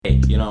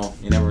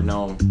you never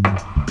know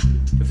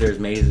if there's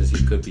mazes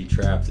you could be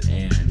trapped.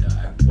 And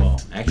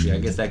actually, I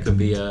guess that could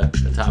be a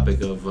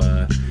topic of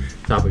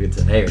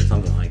today or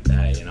something like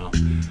that.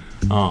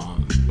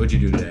 What'd you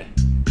do today?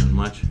 Not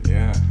much.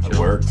 Yeah, I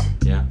worked.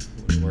 Yeah,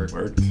 Worked.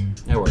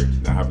 I worked.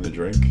 Now having a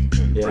drink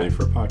and ready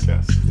for a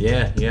podcast.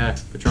 Yeah,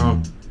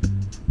 Patron.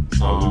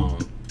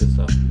 Good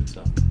stuff.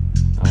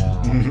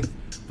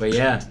 But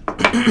yeah,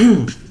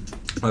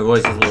 my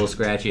voice is a little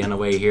scratchy on the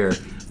way here.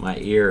 My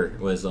ear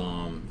was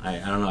I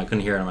don't know, I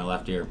couldn't hear it on my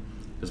left ear.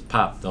 It was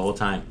popped the whole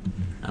time.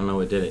 I don't know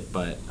what did it,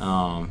 but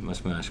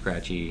must be my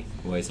scratchy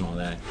voice and all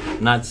that.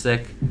 I'm not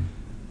sick.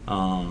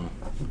 At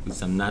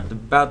least I'm not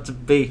about to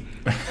be.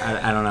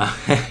 I don't know.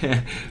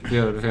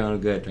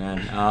 feeling good,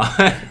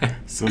 man.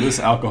 So this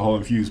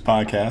alcohol-infused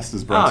podcast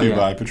is brought to you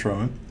by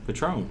Patron.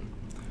 Patron.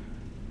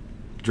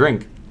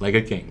 Drink like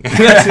a king. I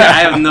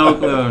have no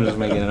clue. I'm just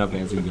making it up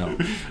as we go.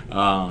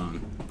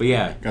 But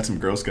yeah. Got some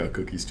Girl Scout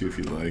cookies too if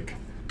you like.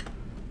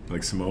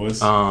 Like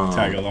Samoa's,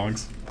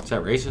 tag-alongs. Is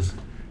that racist?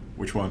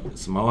 Which one?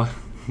 Samoa?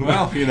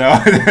 Well,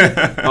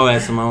 Oh,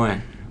 that's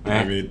Samoan.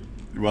 Right? I mean,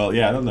 well,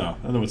 yeah, I don't know.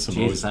 I don't know what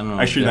Samoa is. I don't know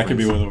actually, the that could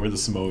be where the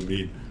Samoa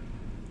meet.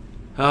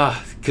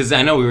 Because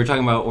I know we were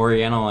talking about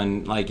Oriental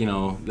and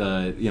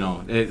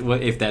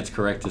if that's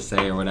correct to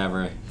say or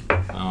whatever.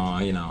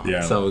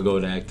 Yeah. So we go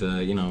back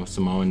to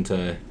Samoan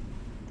to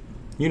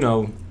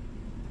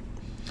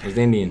as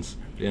Indians.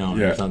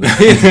 Or something.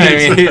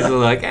 I mean, so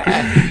like,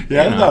 I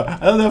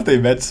don't know if they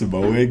meant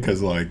Samoan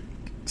because like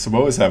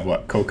Samoas have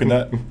what,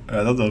 coconut?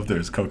 I don't know if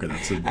there's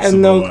coconuts in I have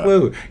Samoa. no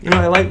clue.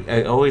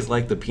 I always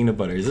like the peanut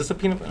butter. Is this a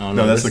peanut butter? Oh,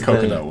 no, that's the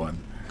coconut one.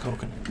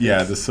 Coconut.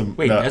 Yeah, that's the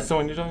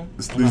one you're talking?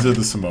 These are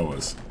the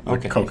Samoas.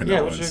 Okay.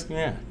 Coconut ones.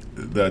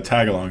 The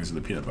tag-alongs are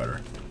the peanut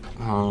butter.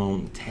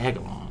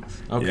 Tag-alongs.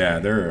 Okay. Yeah,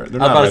 they're I was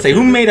about to say,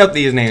 who made up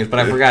these names? But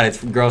I forgot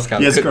it's Girl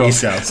Scouts. Yes, Girl Girl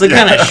Scouts. So what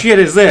kind of shit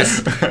is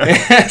this?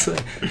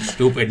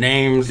 Stupid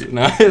names.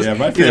 No, these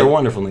are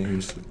wonderful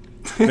names.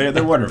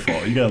 They're wonderful.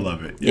 You gotta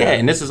love it. Yeah,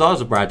 and this is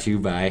also brought to you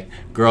by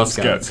Girl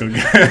Scouts.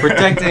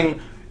 Protecting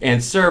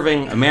and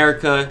serving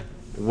America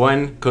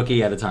one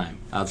cookie at a time.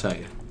 I'll tell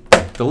you.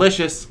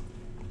 Delicious.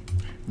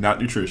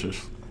 Not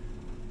nutritious.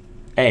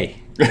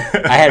 Hey,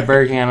 I had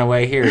Burger King on the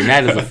way here, and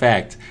that is a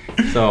fact.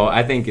 So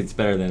I think it's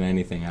better than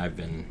anything I've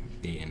been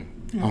eating.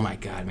 Oh my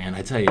God, man!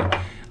 I tell you,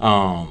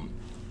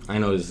 I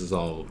know this is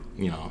all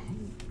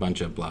bunch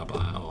of blah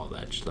blah, all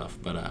that stuff,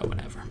 but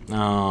whatever.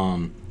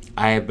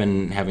 I have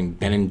been having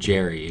Ben and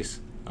Jerry's.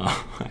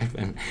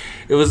 It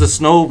was a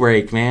snow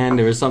break, man.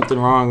 There was something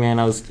wrong, man.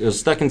 I was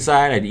stuck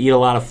inside. I'd eat a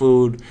lot of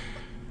food.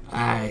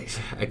 I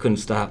couldn't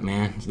stop,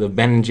 man. The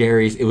Ben and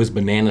Jerry's, it was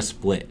banana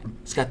split.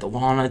 It's got the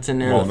walnuts in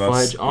there, the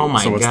fudge. Oh my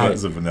God! So what's that?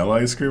 Is it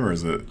vanilla ice cream or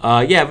is it?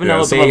 Yeah,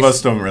 vanilla. Some of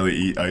us don't really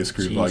eat ice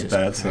cream like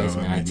that, Christ,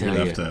 so man, you'd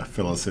have to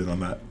fill us in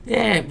on that.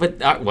 Yeah,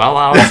 but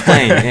I'll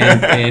explain.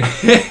 and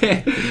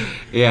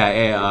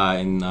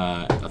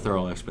a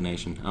thorough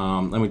explanation.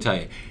 Let me tell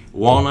you,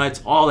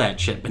 walnuts, all that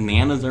shit.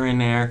 Bananas are in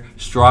there.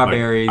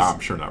 Strawberries. I'm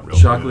sure not real.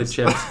 Chocolate bananas.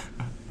 chips.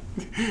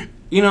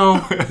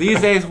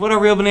 These days, what are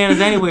real bananas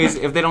anyways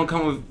if they don't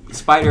come with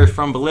spiders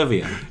from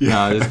Bolivia?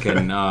 Yeah. No, just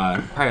kidding.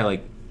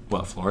 Probably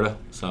Florida?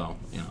 So,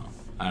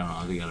 I don't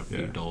know. They got a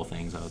few Dole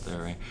things out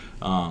there, right?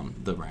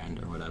 The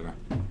brand or whatever.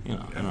 I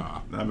don't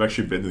know. I've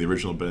actually been to the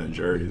original Ben &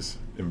 Jerry's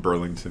in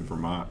Burlington,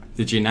 Vermont.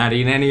 Did you not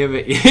eat any of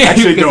it?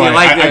 Actually, no.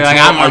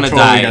 I'm on a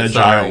diet. Got a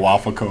giant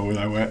waffle cone when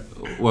I went.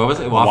 What was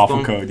it?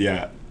 Waffle cone,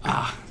 yeah.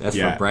 That's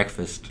for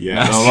breakfast.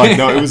 Yeah,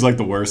 no, it was like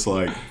the worst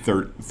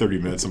 30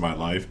 minutes of my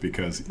life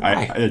because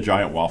I had a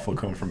giant waffle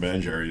cone from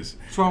Ben & Jerry's.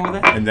 What's wrong with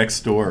that? And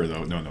next door,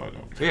 though, no.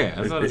 Yeah,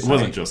 it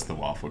wasn't just the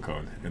waffle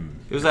cone.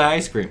 It was the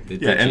ice cream.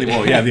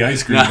 The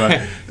ice cream.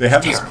 But they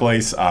have this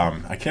place.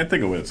 I can't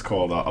think of what it's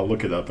called. I'll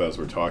look it up as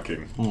we're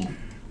talking.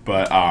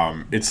 But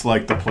it's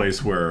like the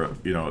place where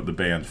the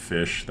band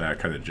Fish, that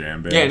kind of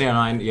jam band.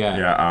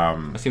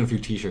 I've seen a few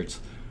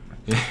T-shirts.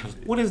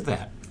 What is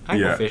that? I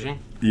go fishing.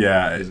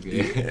 Yeah,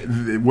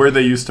 where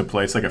they used to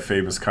play. It's like a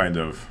famous kind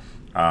of.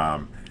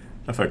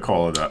 If I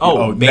call it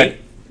a.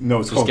 Bait? No,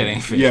 it's just called.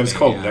 Kidding, yeah, it was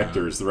called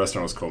Nectar's. The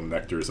restaurant was called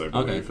Nectar's, I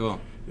believe. Okay,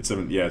 cool.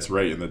 It's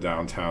right in the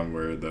downtown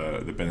where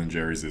the Ben &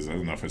 Jerry's is. I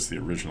don't know if it's the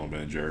original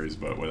Ben & Jerry's,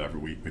 but whatever,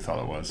 we thought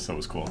it was, so it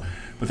was cool.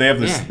 But they have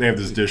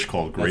this dish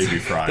called gravy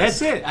fries.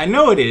 That's it. I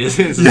know it is.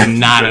 This is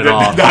not at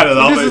all. Not at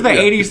all. This is the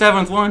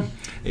 87th one.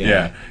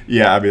 Yeah.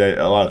 I mean,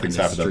 a lot of things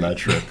happened on that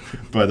trip,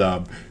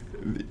 but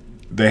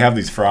they have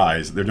these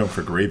fries. They're known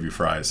for gravy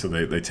fries, so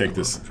they take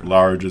this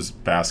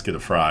largest basket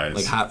of fries,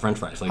 like hot French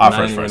fries, hot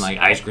French fries, like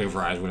ice cream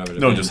fries, whatever.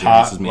 No, just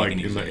hot, like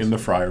in the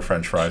fryer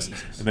French fries,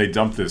 and they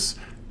dump this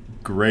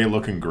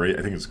gray-looking gravy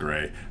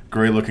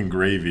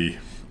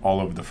all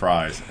over the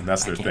fries, and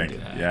that's their thing.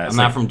 Yeah, I'm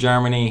not from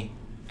Germany.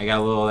 I got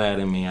a little of that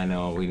in me. I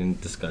know we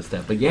didn't discuss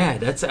that, but yeah,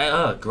 that's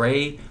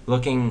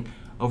gray-looking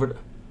over.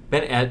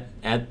 At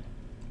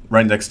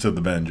right next to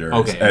the Ben & Jerry's.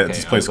 Okay. It's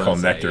this place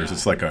called Nectar's. Yeah.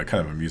 It's like a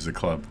kind of a music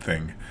club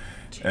thing.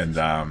 And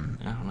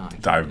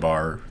dive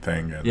bar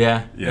thing. And,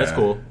 that's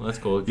cool.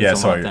 It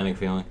gets some authentic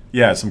feeling.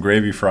 Yeah, some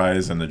gravy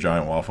fries and the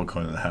giant waffle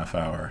cone in a half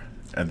hour.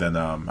 and then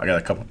I got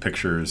a couple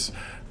pictures.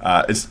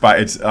 There's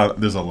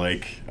a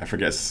lake. I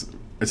forget.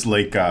 It's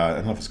Lake. I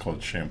don't know if it's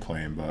called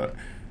Champlain, but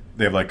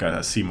they have like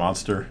a sea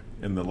monster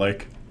in the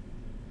lake.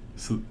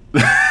 So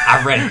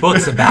I've read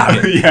books about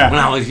it when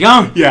I was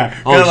young.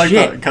 Yeah, oh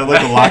shit. Kind of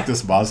like the Loch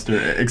Ness monster,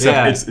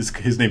 except it's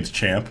his name's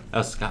Champ.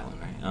 That's Scotland,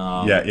 right?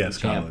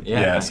 Scotland. Champ.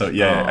 Yeah, so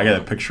I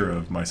got a picture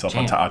of myself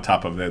on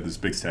top of this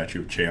big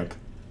statue of Champ,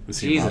 the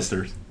sea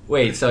monster.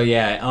 Wait, so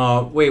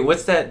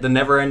what's that? The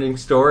Never-Ending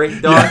Story,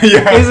 dog?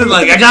 Yeah. This is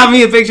like, I got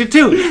me a picture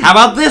too. How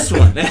about this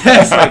one?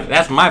 It's like,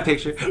 that's my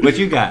picture. What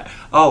you got?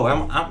 Oh,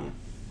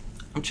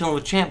 I'm chilling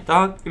with Champ,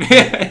 dog.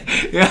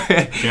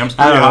 Champ's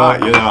pretty hot,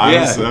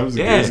 That was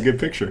a good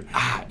picture.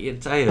 I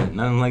tell you,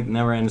 nothing like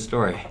Never-Ending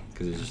Story,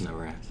 because it just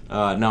never ends.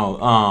 And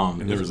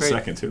there was a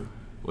second too.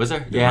 Was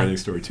there? Never-Ending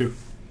Story 2.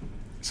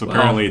 So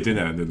apparently it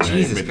didn't end. And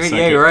Jesus Christ!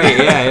 Yeah, you're right.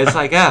 Yeah, it's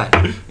like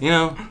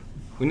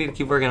we need to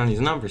keep working on these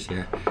numbers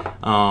here.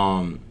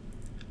 What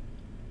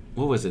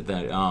was it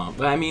that?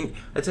 But I mean,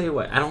 I tell you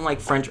what, I don't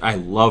like French. I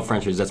love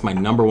French fries. That's my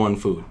number one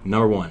food.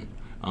 Number one.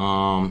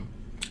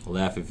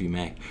 Laugh if you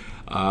may.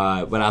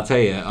 But I'll tell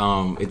you,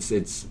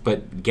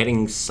 but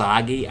getting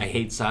soggy. I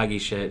hate soggy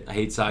shit. I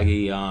hate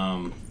soggy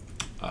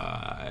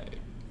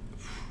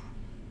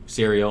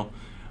cereal.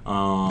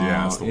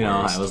 That's the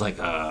worst. I was like,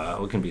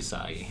 what can be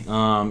soggy?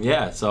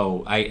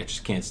 So I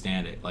just can't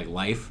stand it. Like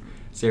Life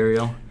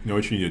cereal. You know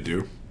what you need to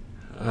do?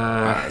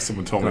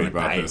 Someone told me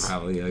about this.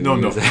 Probably, no.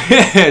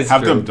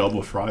 Have them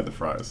double fry the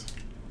fries.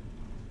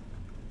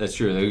 That's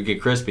true. They would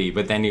get crispy,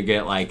 but then you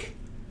get like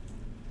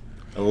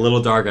a little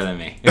darker than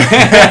me.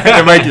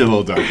 It might get a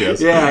little dark,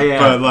 yes.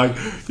 Yeah. But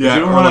you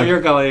don't want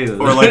your color either.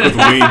 Or like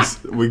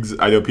with wings,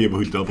 I know people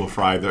who double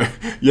fry their.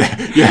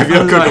 If you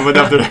don't cook them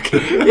enough, they're not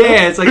good.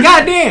 Yeah, it's like,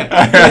 goddamn.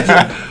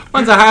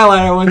 One's a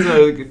highlighter, one's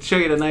a show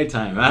you the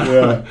nighttime.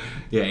 Huh?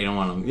 Yeah, you don't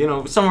want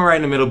them. Somewhere right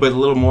in the middle, but a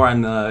little more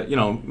on the,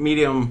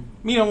 medium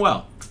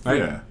well.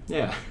 Right?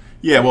 Yeah.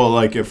 Yeah, well,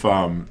 like if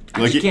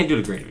you can't do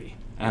the gravy.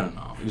 I don't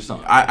know.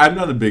 I'm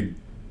not a big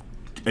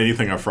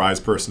anything on fries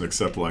person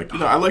except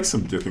I like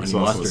some dipping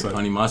sauce.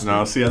 Honey mustard.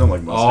 No, see, I don't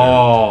like mustard.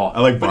 Oh, I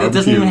like barbecue. But it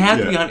doesn't even have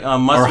to be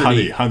mustard.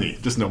 Or honey.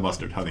 Just no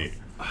mustard, honey.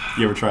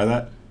 You ever try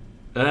that?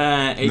 No.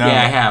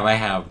 Yeah, I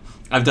have.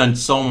 I've done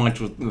so much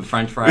with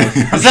French fries.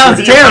 It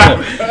sounds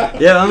terrible.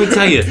 Yeah, let me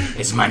tell you,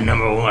 it's my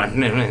number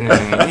one.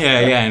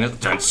 And I've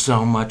done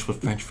so much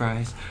with French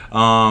fries.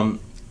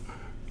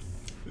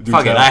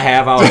 Fuck it, I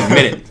have. I'll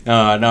admit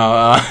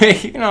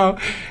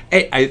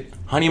it.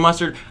 Honey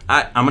mustard.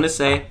 I'm gonna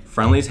say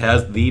Friendly's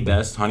has the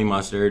best honey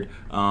mustard.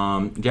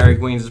 Dairy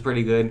Queen's is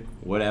pretty good.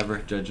 Whatever,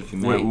 judge if you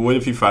may. Wait, what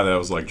if you find that it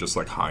was just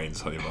like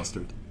Heinz honey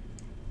mustard?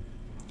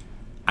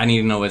 I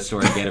need to know what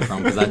store to get it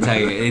from because I tell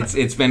you,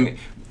 it's been.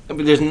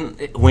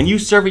 When you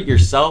serve it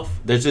yourself,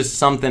 there's just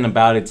something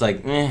about it. It's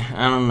like,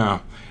 I don't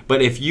know.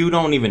 But if you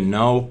don't even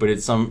know, but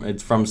it's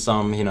from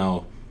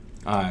some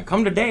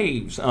come to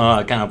Dave's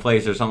kind of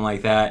place or something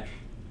like that,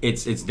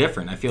 it's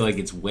different. I feel like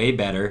it's way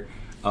better.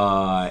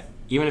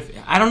 Even if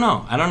I don't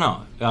know.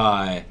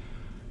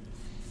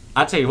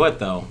 I'll tell you what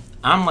though,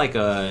 I'm like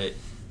a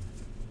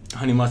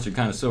honey mustard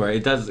connoisseur.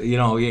 It does,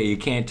 you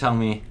can't tell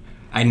me.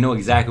 I know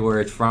exactly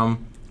where it's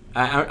from.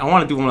 I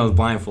want to do one of those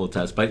blindfold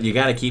tests, but you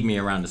got to keep me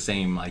around the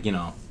same,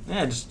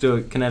 just do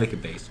it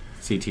Connecticut based,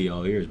 CT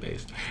all ears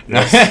based.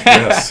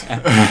 Yes.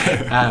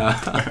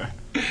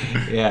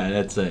 Yeah,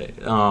 that's it.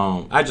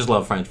 I just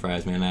love French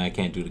fries, man. I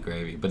can't do the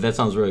gravy, but that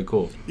sounds really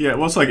cool. Yeah,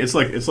 well, it's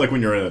like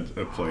when you're at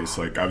a place.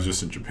 Like I was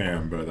just in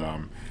Japan, but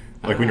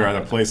when you're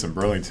at a place in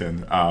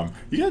Burlington,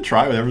 you gotta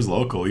try whatever's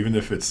local, even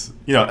if it's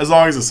as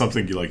long as it's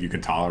something you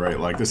can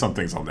tolerate. Like there's some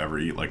things I'll never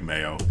eat, like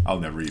mayo.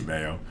 I'll never eat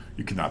mayo.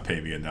 You cannot pay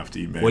me enough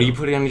to eat mayo. What do you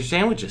put on your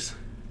sandwiches?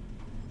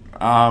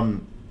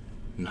 Nothing.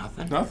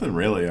 Nothing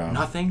really.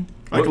 Nothing.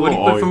 Like what do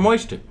you put for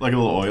moisture? Like a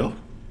little oil.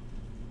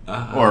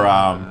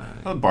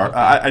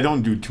 I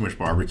don't do too much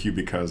barbecue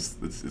because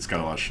it's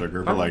got a lot of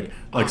sugar.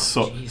 But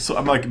so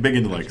I'm big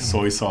into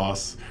soy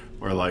sauce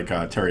or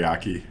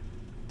teriyaki.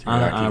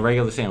 On a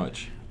regular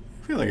sandwich.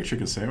 I feel like a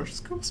chicken sandwich. Let's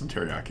go with some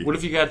teriyaki. What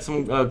if you got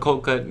some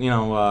cold cut,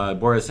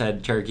 Boar's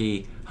Head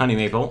turkey honey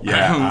maple?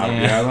 Yeah,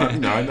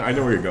 I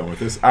know where you're going with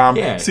this.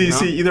 See,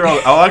 either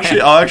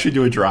I'll actually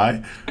do it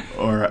dry,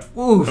 or it's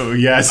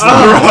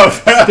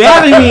rough.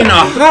 Stabbing me in the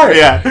heart.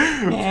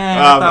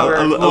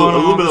 A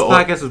little bit of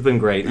podcast has been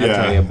great, I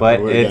tell you, but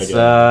it's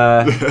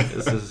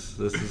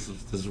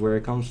this is where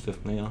it comes to,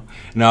 No,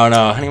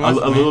 honey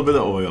mustard. A little bit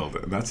of oil,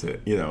 and that's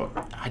it.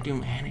 I do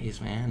mayonnaise,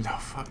 man. No,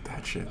 fuck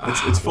that shit.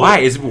 It's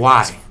why?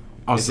 Why?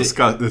 It's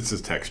disgusting. It's his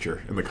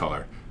texture and the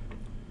color.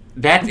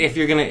 That's if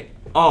you're gonna.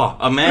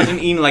 Imagine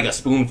eating a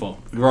spoonful.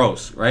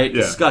 Gross, right?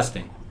 Yeah.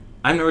 Disgusting.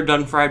 I've never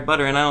done fried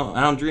butter, and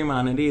I don't dream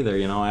on it either.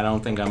 I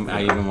don't think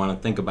I even want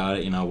to think about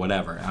it.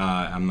 Whatever.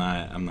 I'm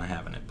not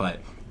having it. But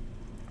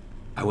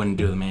I wouldn't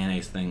do the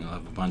mayonnaise thing. I'll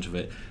have a bunch of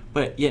it.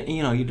 But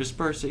you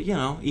disperse it.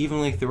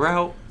 Evenly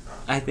throughout.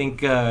 I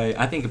think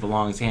it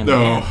belongs hand in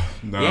hand.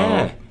 No.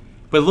 Yeah.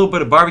 But a little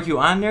bit of barbecue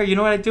on there. You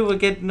know what I do? I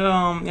get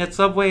at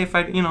Subway if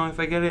I get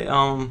it.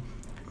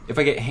 If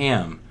I get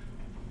ham.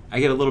 I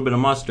get a little bit of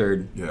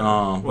mustard. Yeah.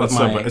 Well, with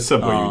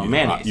Subway,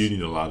 mayonnaise. you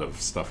need a lot of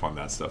stuff on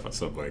that stuff at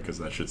Subway because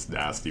that shit's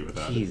nasty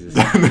without Jesus.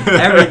 it.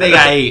 Everything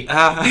I eat.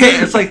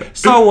 It's like,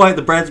 so what?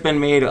 The bread's been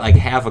made like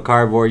half a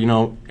cardboard. You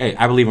know, hey,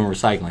 I believe in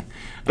recycling.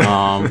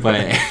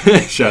 But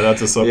shout out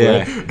to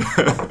Subway.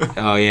 Yeah.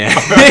 Oh yeah,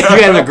 you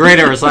guys are great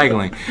at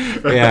recycling.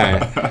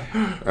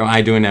 Yeah, or am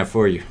I doing that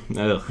for you?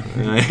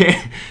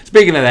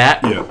 Speaking of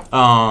that,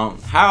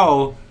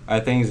 how are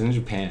things in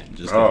Japan?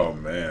 Just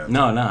man.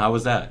 No, how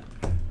was that?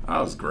 That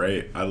was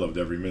great. I loved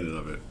every minute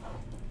of it.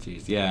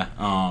 Jeez, yeah.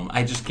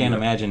 I just can't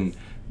imagine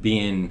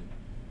being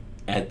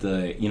at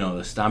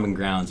the stomping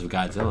grounds of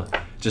Godzilla.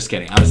 Just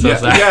kidding. I'm so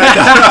sorry.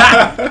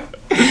 Yeah.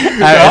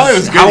 It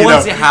was good, how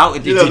was it? How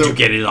did you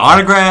get his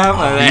autograph?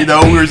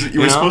 We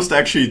were supposed to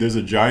actually. There's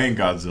a giant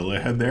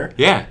Godzilla head there.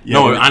 Yeah.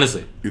 No,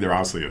 honestly. There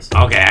honestly is.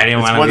 Okay, I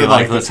didn't want to be one of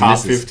like the top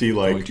 50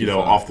 far.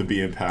 off the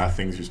beaten path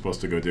things you're supposed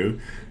to go do.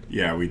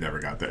 Yeah, we never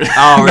got there.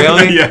 Oh,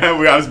 really? Yeah,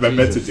 I was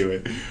meant to do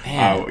it.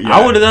 Man,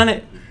 I would have done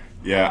it.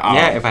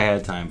 Yeah. If I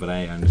had time, but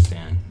I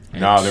understand.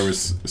 No, there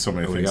was so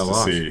many things to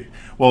see.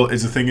 Well, the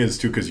thing is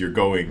too, because you're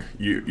going,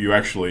 you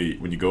actually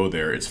when you go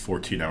there, it's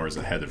 14 hours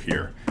ahead of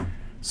here,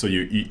 so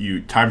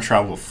you time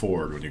travel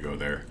forward when you go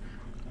there.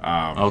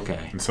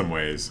 Okay. In some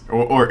ways,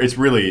 or it's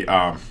really.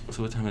 So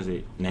what time is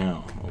it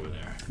now over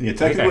there? Yeah,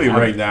 technically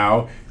right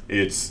now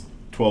it's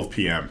 12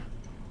 p.m.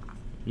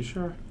 You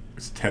sure?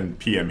 It's 10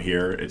 p.m.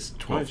 here. It's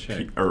 12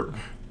 p.m.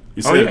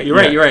 You're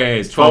right.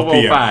 It's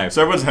 12:05.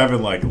 So everyone's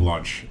having like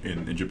lunch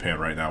in Japan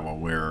right now while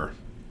we're,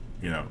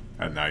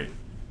 at night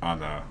on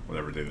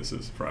whatever day this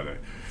is, Friday.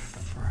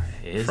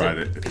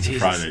 Friday. It's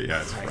Friday.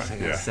 Yeah, it's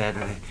Friday. Yeah.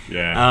 Saturday.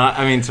 Yeah.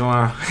 I mean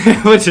tomorrow,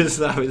 which is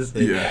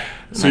obviously. Yeah.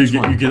 So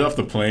you get off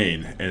the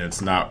plane and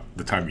it's not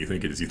the time you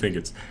think it is. You think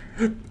it's.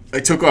 I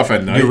took off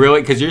at night. You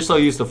really, because you're so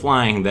used to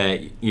flying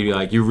that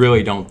you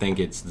really don't think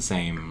it's the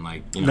same.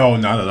 No,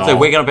 not at all. It's like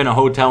waking up in a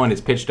hotel and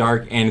it's pitch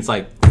dark and it's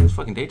like it's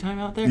fucking daytime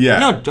out there. Yeah. You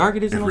know how dark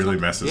it is. It really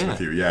messes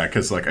with you. Yeah,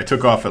 because I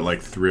took off at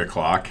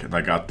 3:00 and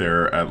I got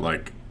there at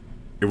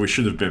it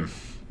should have been.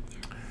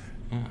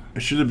 Yeah.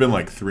 It should have been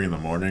 3 in the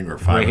morning or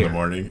 5 in the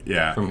morning.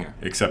 Yeah. From here.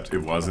 Except it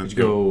wasn't. Did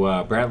you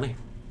go Bradley?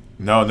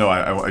 No.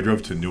 I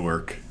drove to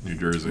Newark, New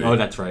Jersey. Oh,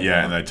 that's right.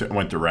 Yeah, and I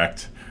went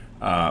direct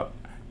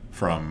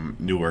from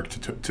Newark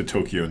to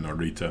Tokyo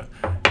Narita,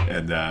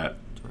 and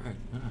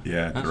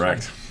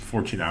direct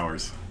 14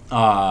 hours.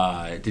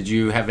 Did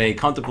you have a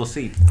comfortable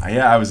seat?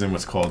 Yeah, I was in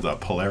what's called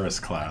Polaris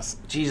class.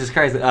 Jesus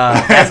Christ,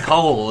 that's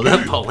cold.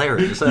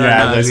 Polaris.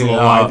 Nice little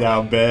lie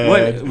down bed.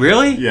 What?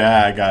 Really?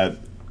 Yeah, I got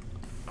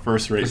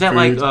first rate. Was that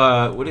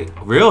food.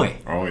 Really?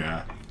 Oh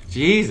yeah.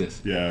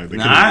 Jesus. Yeah.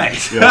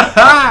 Nice.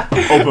 Yeah.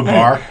 Open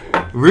bar.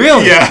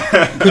 Really?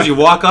 Yeah. Could you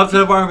walk up to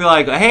the bar and be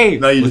like, "Hey,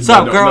 what's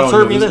up, girl?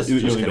 Serve me this." You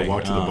don't need to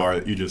walk to the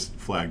bar. You just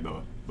flag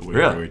the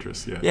waiter or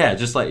waitress. Yeah. Yeah,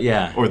 just or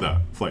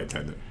the flight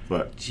attendant.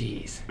 But.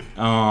 Jeez.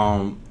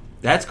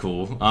 That's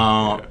cool.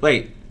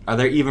 Wait. Are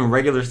there even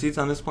regular seats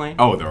on this plane?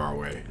 Oh, there are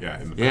way.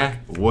 Yeah, in the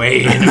back.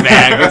 Way in the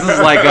back. This is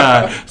like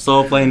a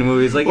Soul Plane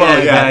movie. It's like,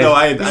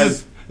 guys, this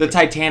is the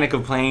Titanic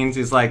of planes.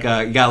 It's like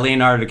you got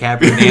Leonardo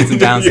DiCaprio dancing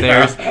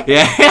downstairs.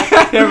 Yeah.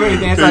 Everybody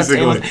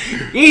dancing on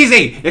tables.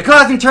 Easy! You're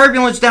causing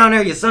turbulence down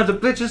there, you sons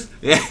of bitches.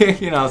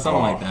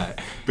 Something like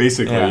that.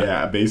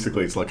 Basically,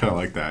 Basically, it's kind of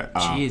like that.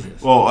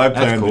 Jesus. Well, I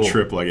planned the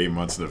trip 8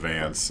 months in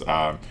advance.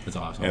 That's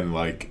awesome. And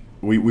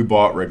we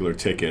bought regular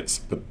tickets,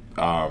 but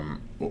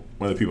one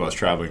of the people I was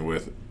traveling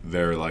with,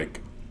 they're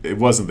it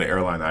wasn't the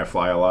airline I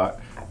fly a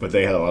lot, but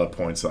they had a lot of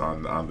points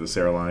on this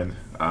airline.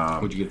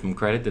 Would you give them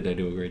credit? Did they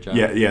do a great job?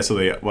 Yeah. So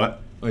they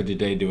what? Or did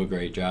they do a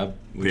great job?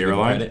 The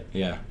airline? Credit?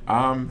 Yeah.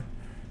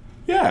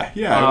 Yeah.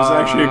 It was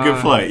actually a good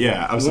flight.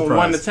 Yeah, I was surprised.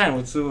 1 to 10.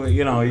 What's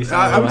you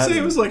I would say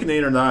it was an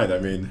 8 or 9. I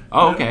mean.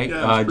 Oh, okay.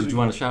 Did you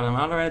want to shout them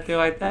out or anything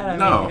like that?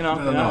 No.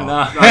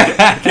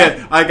 I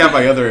can't. I got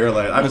my other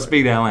airline. I don't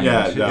speak that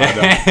language.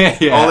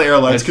 Yeah. All the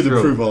airlines could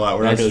improve a lot.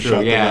 We're not going to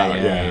shout them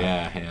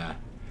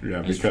out.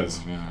 Yeah,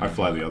 because I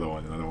fly the other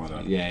one and I don't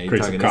want to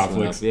create some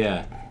conflicts.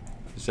 Yeah.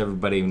 Just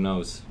everybody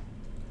knows.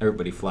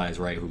 Everybody flies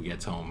right who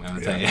gets home. I'll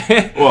tell you.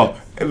 Well,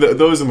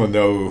 those in the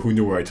know who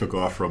knew where I took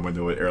off from,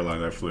 know what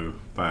airline I flew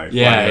by.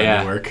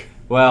 Newark.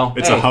 Well,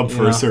 it's a hub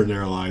for a certain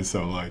airline,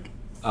 so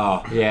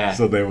Oh yeah.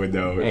 So they would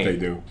know if they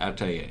do. I'll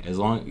tell you.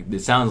 It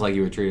sounds like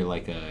you were treated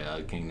like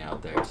a king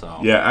out there. So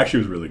yeah,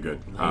 actually, it was really good.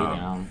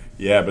 Down.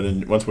 Yeah, but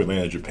then once we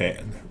landed in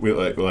Japan, we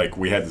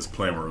had this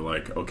plan where we're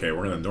okay,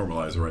 we're gonna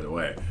normalize it right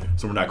away,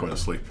 so we're not going to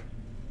sleep.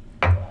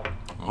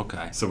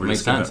 Okay. So we're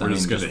just gonna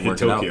hit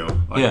Tokyo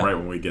right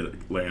when we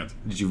land.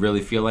 Did you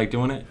really feel like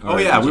doing it? Oh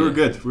yeah, we were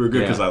good. We were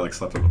good because I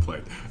slept on the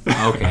plane.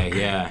 Okay.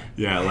 Yeah.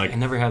 Yeah. I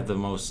never have the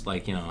most I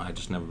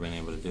just never been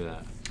able to do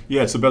that.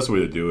 Yeah, it's the best way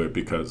to do it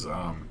because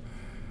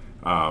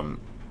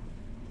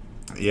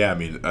yeah, I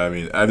mean,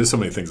 there's so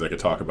many things I could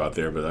talk about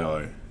there,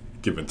 but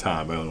given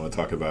time, I don't want to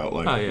talk about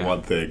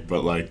one thing,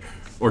 but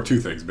or two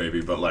things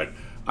maybe, but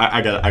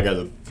I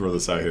gotta throw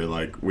this out here.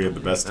 We had the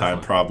best time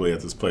probably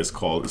at this place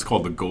called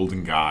the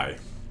Golden Guy.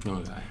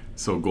 Okay.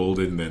 So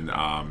Golden, then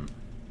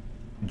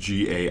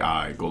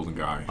GAI, Golden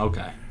Guy.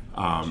 Okay.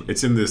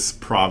 It's in this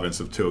province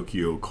of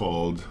Tokyo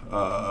called.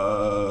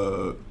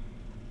 I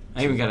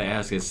even gotta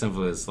ask as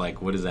simple as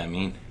like, what does that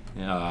mean?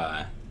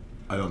 I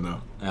don't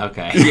know.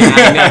 Okay.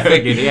 Yeah, I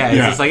figured. Yeah, it's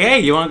Yeah. just like, hey,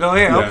 you want to go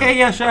here? Yeah. Okay,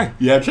 yeah, sure.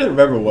 Yeah, I'm trying to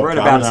remember what Word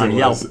about province it on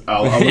it was. Yelp.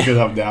 I'll look it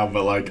up now,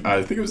 but like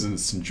I think it was in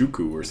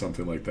Shinjuku or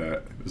something like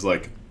that. It was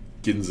like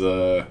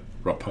Ginza,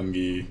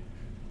 Roppongi,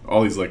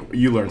 all these like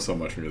you learn so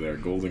much when you're there.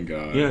 Golden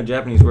God. You know,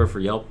 Japanese word for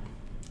Yelp.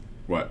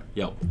 What?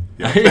 Yelp.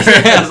 Yeah.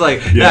 I was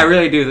like, Yeah. I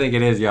really do think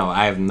it is Yelp.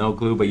 I have no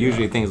clue, but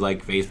usually things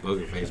like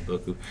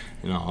Facebook,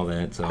 all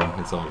that. So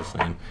it's all the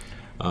same.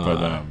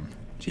 But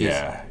Jeez.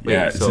 yeah, Wait,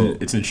 yeah. so-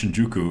 It's in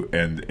Shinjuku,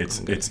 and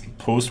it's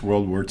post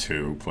World War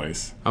II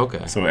place.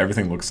 Okay. So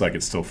everything looks like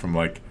it's still from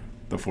like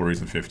the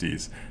 40s and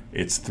 50s.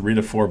 It's 3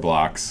 to 4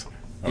 blocks.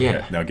 Okay,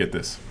 Yeah. now get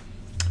this.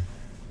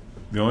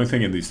 The only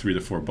thing in these 3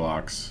 to 4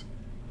 blocks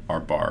are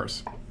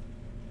bars,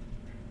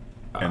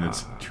 and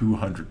it's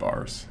 200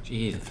 bars.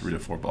 Jesus. 3 to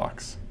 4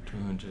 blocks.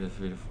 200 to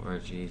 3 to 4.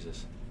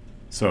 Jesus.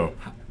 So,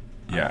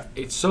 yeah,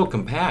 It's so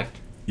compact.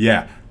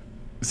 yeah.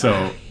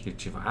 So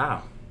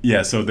Wow.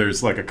 yeah, so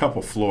there's like a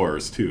couple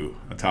floors too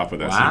on top of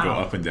that, so you go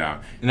Wow. up and down.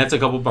 And that's a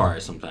couple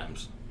bars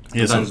sometimes.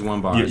 Yeah, so- Sometimes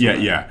one bar. Yeah, is yeah,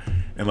 fine. yeah.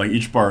 And like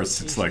each bar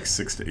sits like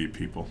 6 to 8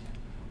 people.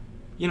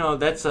 You know,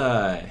 that's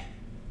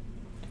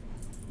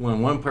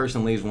when one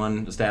person leaves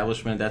one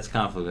establishment, that's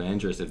conflict of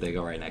interest if they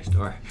go right next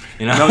door.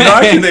 You know, No,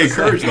 actually, they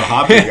encourage the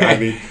hopping. I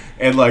mean,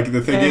 and like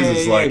the thing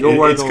is Yeah, like go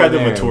work it's over kind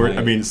of there, a tour. like,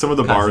 I mean, some of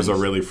the bars are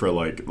cousins. really for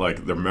like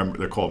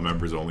they're called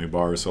members only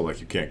bars, so like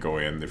you can't go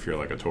in if you're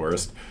like a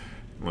tourist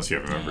unless you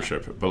have a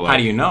membership. But like, how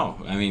do you know?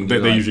 I mean, They, do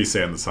you, they like- usually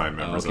say on the sign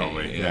members okay,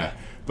 only. yeah. Yeah.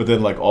 But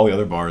then like all the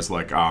other bars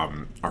like are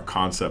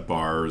concept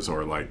bars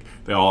or like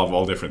they all have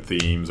all different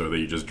themes or that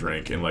you just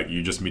drink and like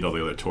you just meet all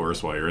the other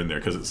tourists while you're in there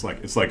because it's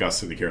like us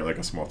sitting here at like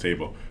a small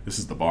table. This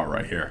is the bar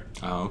right here.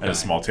 Oh, okay. At a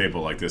small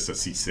table like this at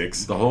seat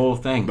 6. the whole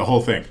thing. The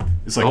whole thing.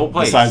 It's like whole the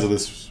place. size of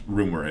this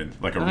room we're in,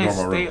 like a How do they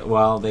normal stay- room.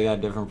 Well, they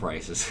got different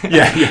prices.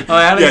 Yeah, yeah, Oh,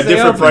 how do they yeah. stay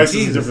Different open? prices, and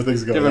Jesus. different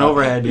things going Different on.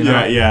 overhead, you know?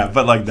 Yeah, yeah.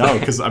 But like no,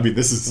 because I mean,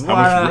 this is how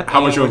much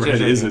Yeah, overhead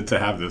what is you're it to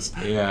have this?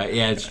 Yeah,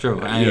 it's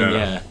true. I mean, Yeah.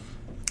 yeah.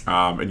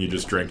 And you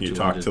just drink and you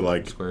talk to 200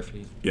 like square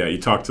feet. yeah, you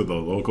talk to the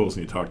locals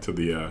and you talk to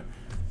the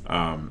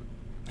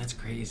That's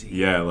crazy.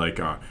 yeah, like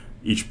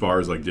each bar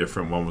is like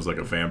different. One was like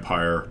a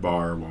vampire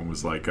bar. One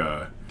was like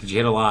Did you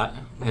hit a lot?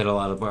 Hit a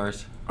lot of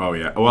bars? oh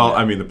yeah. Well, Yeah.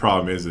 I mean the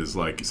problem is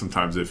like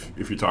sometimes if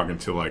you're talking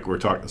to like we're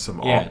talking to some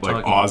Yeah,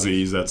 like talking-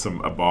 Aussies at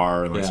a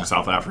bar and like Yeah. some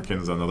South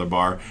Africans at another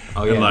bar.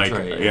 Oh, yeah, and like that's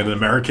right, yeah. and the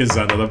Americans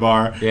at another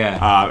bar.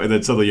 Yeah. And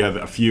then suddenly you have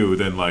a few.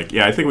 Then like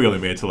yeah, I think we only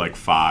made it to like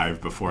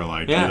 5 before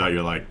like Yeah.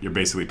 you're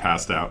basically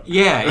passed out.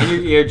 Yeah,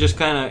 and you're just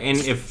kind of, and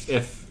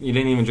if you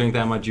didn't even drink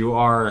that much, you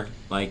are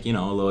like, a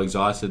little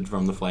exhausted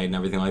from the flight and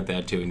everything like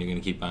that too, and you're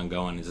gonna keep on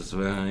going. It's just,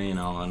 and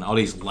all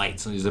these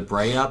lights. Is it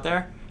bright out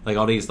there? Like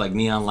all these like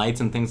neon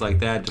lights and things like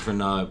that,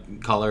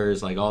 different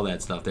colors, like all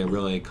that stuff. They're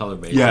really color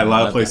based. Yeah, a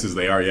lot of places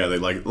they are. Yeah, they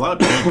like a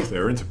lot of pink.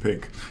 They're into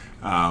pink.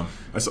 I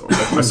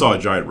saw a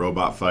giant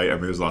robot fight. I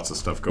mean, there's lots of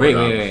stuff going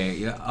on. Wait.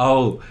 Yeah.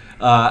 Oh,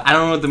 I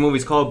don't know what the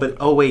movie's called, but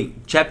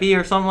Cheppy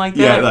or something like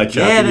that. Yeah, like Cheppy,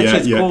 Yeah, that yeah,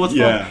 shit's yeah, cool as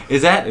yeah. fuck.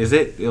 Is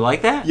it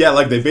like that? Yeah,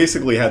 like they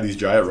basically had these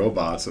giant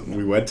robots, and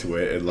we went to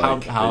it, and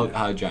like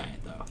How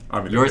giant though? I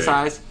mean, they're Your big.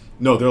 size?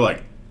 No, they're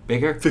like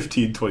Bigger?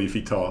 15, 20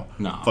 feet tall.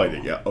 No.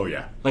 Fighting. Yeah. Oh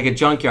yeah. Like a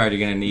junkyard you're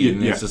gonna need, Yeah,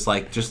 and yeah. it's just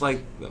like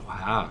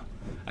wow.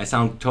 I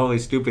sound totally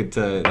stupid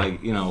to like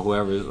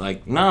whoever's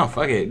like no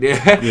fuck it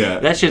Yeah.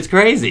 that shit's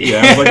crazy.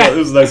 Yeah, it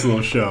was a nice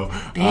little show.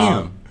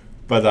 Damn.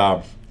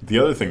 But the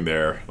other thing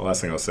there, the last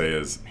thing I'll say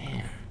is,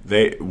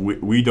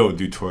 we don't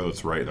do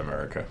toilets right in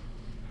America.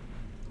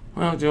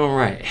 Well, I'm doing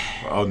right.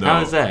 Oh no.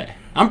 How is that?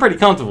 I'm pretty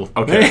comfortable.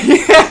 Okay.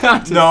 I'm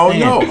just No, saying.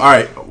 no. All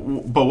right.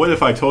 But what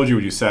if I told you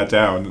when you sat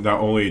down, not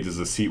only does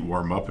the seat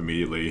warm up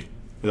immediately,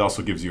 it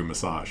also gives you a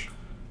massage?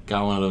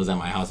 Got one of those at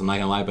my house. I'm not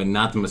gonna lie, but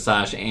not the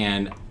massage.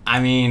 And I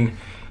mean,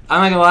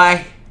 I'm not gonna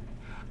lie.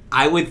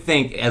 I would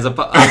think I'm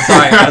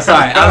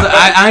sorry.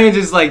 I'm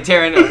just like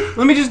tearing.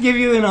 Let me just give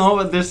you,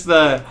 this.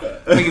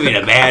 Let me give you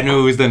the bad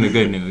news, then the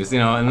good news,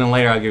 and then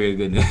later I'll give you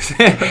the good news.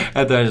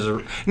 I thought it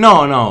was,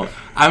 no.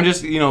 I'm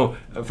just,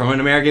 from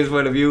an American's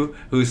point of view,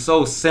 who's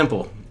so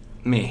simple.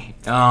 Me.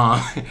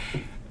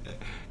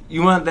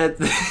 You want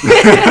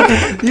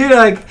that? You're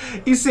like,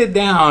 you sit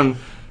down.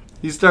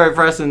 You start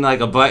pressing like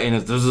a button.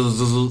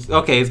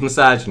 Okay, it's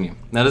massaging you.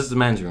 Now this is the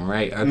men's room,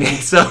 right? Okay,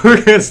 so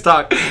we're gonna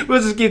start.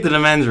 We'll just keep to the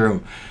men's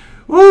room.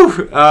 Woo!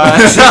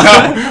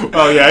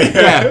 Oh yeah.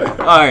 Yeah.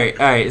 All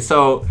right.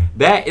 So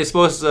that is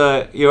supposed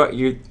to.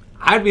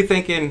 I'd be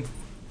thinking,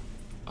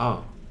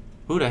 oh,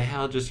 who the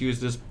hell just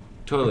used this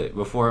toilet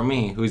before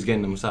me? Who's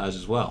getting the massage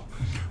as well?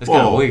 That's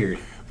kind of Whoa. weird.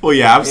 Well,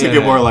 yeah, I was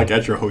thinking Yeah. more like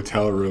at your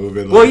hotel room.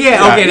 And Well, like,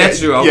 yeah, okay, that's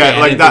true. Okay,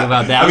 I didn't think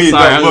about that. I'm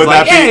sorry. I was with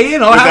like, that hey, being,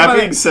 how with that about-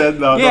 being said,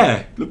 no,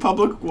 Yeah. the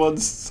public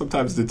ones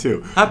sometimes do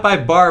too. How by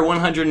bar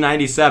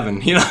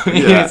 197? Yeah.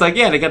 It's like,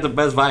 yeah, they got the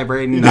best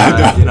vibrating,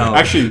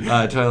 Actually,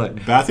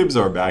 toilet. Bathrooms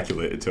are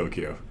immaculate in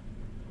Tokyo.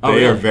 Oh,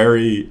 They are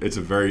really? it's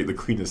the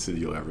cleanest city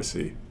you'll ever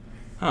see.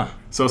 Huh.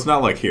 So it's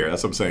not like here.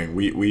 That's what I'm saying.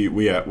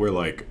 We're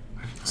like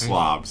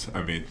slobs.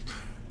 I mean,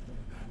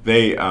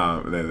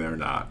 they're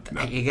not.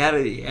 No. You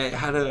gotta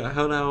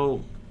how.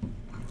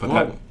 But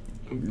Well,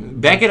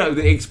 back it up.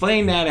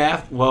 Explain that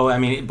after. Well, I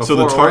mean, before so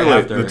the or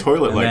after, the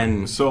toilet, like,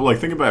 then, so like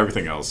think about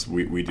everything else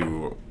we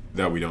do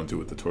that we don't do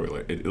with the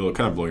toilet. It'll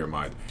kind of blow your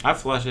mind. I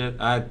flush it.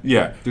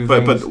 Yeah, do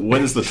but things.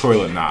 when is the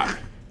toilet not?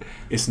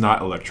 It's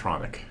not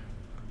electronic.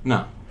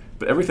 No,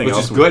 But everything which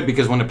else is good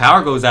because when the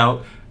power goes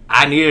out,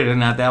 I needed it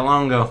not that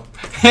long ago.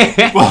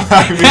 Well,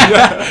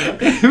 I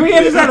mean, we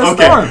just had a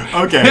storm.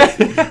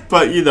 Okay,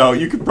 but you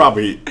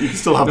could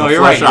still have No, the you're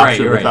flush right.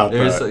 option You're right. without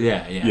There's that.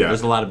 yeah.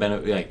 There's a lot of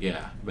benefit.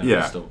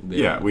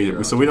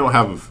 Benefits So we don't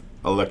have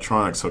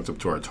electronics hooked up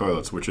to our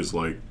toilets, which is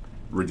like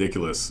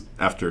ridiculous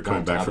after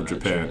coming back from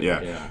Japan.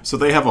 Yeah. So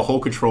they have a whole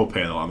control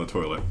panel on the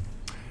toilet,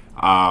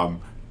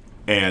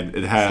 and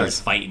it has starts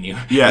fighting you.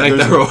 Yeah,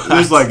 like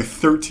there's like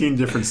 13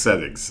 different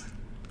settings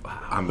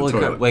on the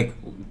toilet. Like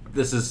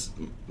this is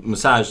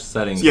massage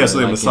settings. Yeah, so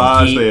they have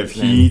massage, they have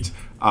and- heat.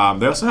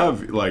 They also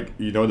have like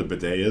what a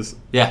bidet is.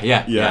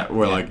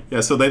 Yeah.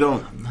 So they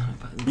don't.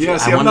 Yeah,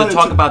 see, I I'm wanted not to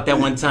talk into- about that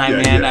one time,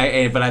 Yeah, man.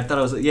 yeah. But I thought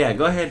it was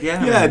go ahead.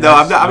 Yeah. Yeah, no,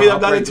 I'm not. I mean,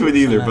 I'm not into it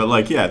either. But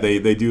like, yeah,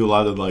 they do a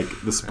lot of like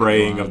the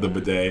spraying of the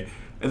bidet,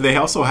 and they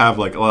also have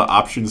like a lot of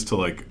options to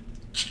like.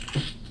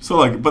 So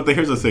like, but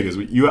here's the thing: is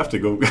you have to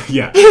go.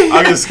 Yeah,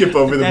 I'm gonna skip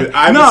over the.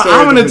 I'm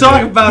gonna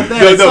talk about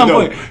that at some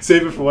point.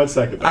 Save it for 1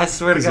 second. I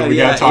swear to God, we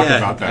gotta talk yeah.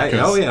 about that.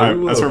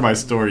 That's where my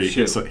story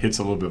hits a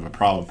little bit of a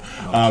problem.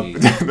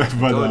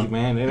 Told you,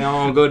 man, they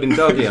don't good in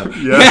Tokyo.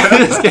 Yeah.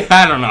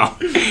 I don't know.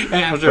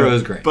 I'm sure it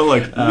was great.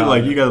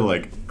 But you gotta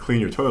like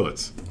clean your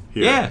toilets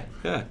here.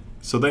 Yeah.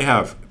 So they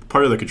have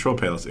part of the control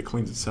panels. It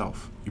cleans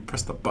itself. You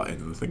press the button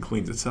and the thing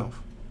cleans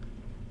itself.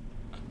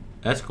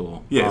 That's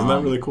cool. Yeah, isn't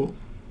that really cool?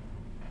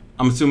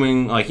 I'm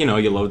assuming,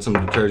 you load some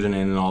detergent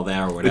in and all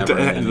that or whatever.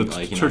 And the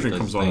detergent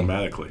comes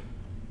automatically.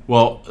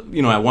 Well,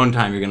 at one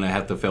time you're gonna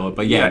have to fill it,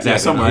 but exactly.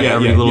 Somewhere,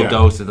 every little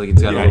dose,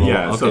 it's got a little.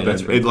 Okay, so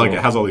that's it cool. it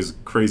has all these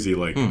crazy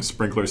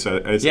sprinkler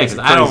set. Because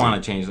I don't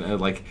want to change.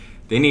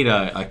 They need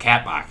a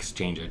cat box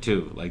changer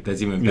too.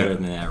 That's even better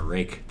than that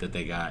rake that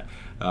they got.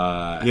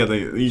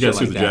 You guys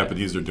see what the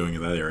Japanese are doing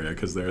in that area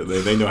because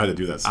they know how to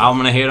do that stuff. I'm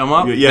gonna hit them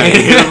up. Yeah,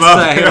 hit them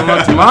up. Hit them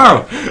up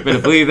tomorrow. Better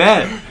believe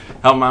that.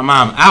 Help my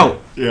mom out.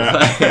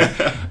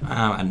 Yeah.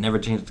 I never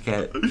changed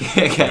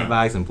the cat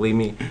box, and believe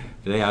me,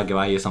 today I'll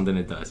buy you something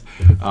that does.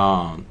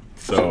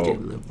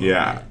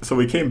 So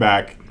we came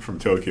back from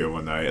Tokyo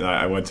one night, and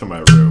I went to my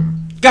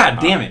room. God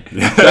damn it!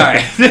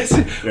 Sorry.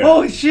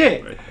 Holy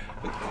shit!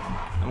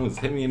 Almost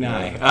hit me in the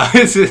eye.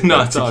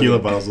 Tequila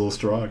bottle's a little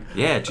strong.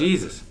 Yeah,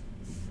 Jesus.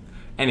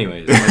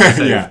 Anyways, like I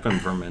said, it's been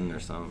fermenting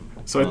or something.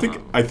 So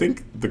I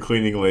think the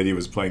cleaning lady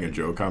was playing a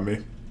joke on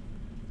me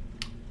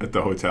at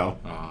the hotel.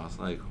 Oh, it's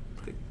like,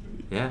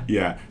 yeah.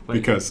 Yeah,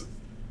 because.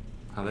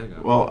 How'd that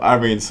go? Well, I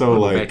mean, so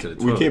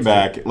we came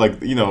back, too.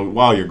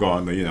 While you're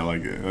gone, they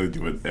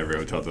do what every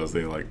hotel does.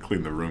 They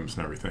clean the rooms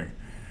and everything,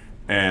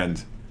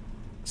 and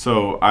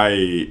so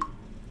I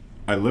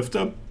lift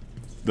up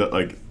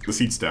the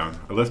seats down.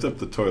 I lift up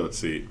the toilet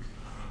seat.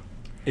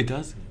 It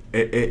does.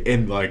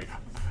 And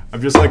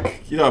I'm just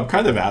I'm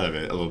kind of out of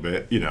it a little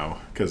bit,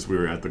 because we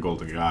were at the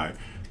Golden Guy,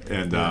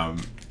 and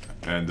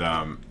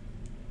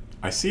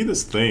I see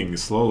this thing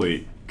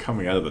slowly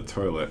coming out of the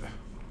toilet,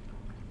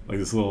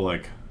 this little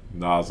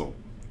nozzle.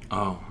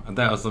 Oh, I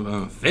thought it was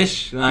a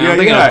fish. I'm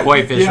thinking of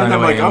koi fish right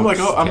away. I'm like,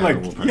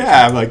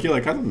 you're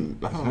like, I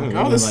don't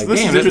know. This is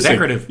interesting.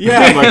 Decorative. Yeah,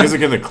 I'm like, is it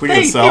going to clean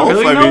itself?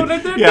 Really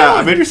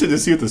I'm interested to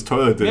see what this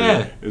toilet did.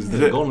 Yeah, is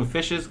the golden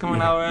fishes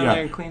coming out around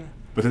there and cleaning?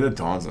 But then it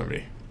dawns on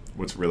me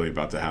what's really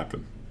about to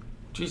happen.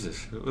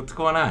 Jesus, what's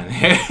going on?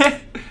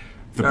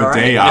 The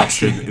bidet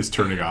option is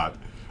turning on.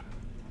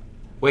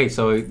 Wait,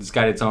 so it's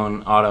got its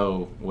own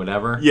auto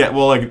whatever? Yeah,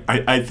 well,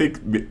 I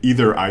think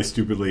either I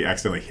stupidly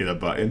accidentally hit a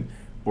button,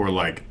 or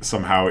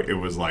somehow it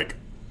was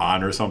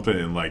on or something,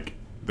 and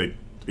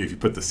if you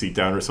put the seat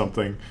down or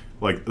something,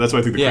 that's why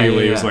I think the cleaning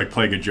lady was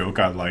playing a joke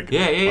on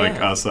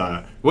us.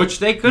 Which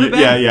they could have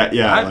been.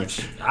 Yeah.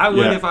 I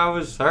would if I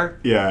was her.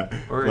 Yeah,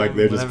 or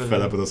they're just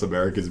fed up with us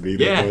Americans being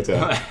in the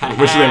hotel,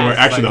 which they were.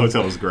 Actually, the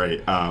hotel was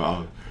great.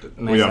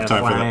 We don't have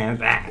time for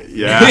that.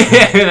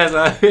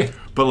 Yeah.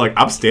 But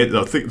I'm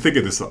standing. Think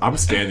of this. I'm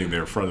standing there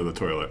in front of the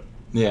toilet.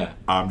 Yeah.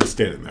 I'm just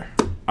standing there.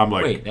 I'm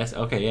wait, that's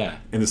okay. Yeah.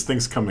 And this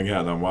thing's coming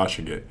out, and I'm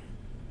watching it,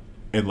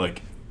 and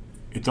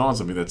it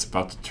dawns on me that it's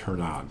about to turn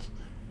on,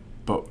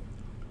 but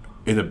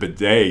in a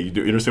bidet,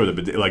 you understand what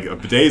a bidet? A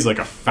bidet is like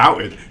a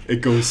fountain.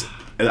 It goes.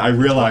 And I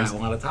realized. I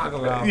want to talk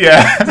about.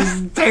 Yeah. This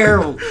is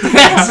terrible.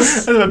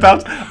 I'm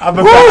about.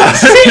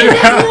 That's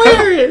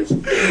hilarious.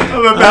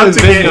 I'm about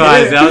to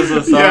visualize. I was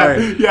so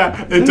sorry.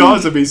 Yeah. It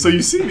dawns on me. So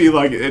you see me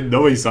and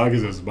nobody saw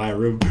because it was my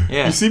room.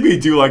 Yeah. You see me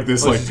do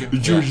this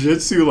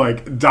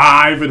jujitsu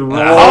dive and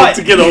roll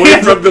to get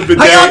away from the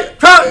bidet.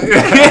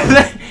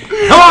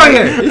 Come on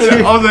here.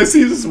 And all I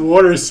see is this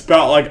water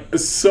spout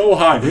so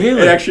high.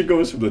 Really? It actually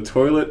goes from the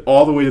toilet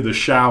all the way to the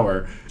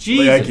shower.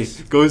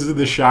 Jesus. It goes to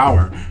the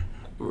shower.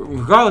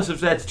 regardless if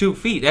that's 2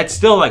 feet, that's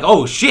still like,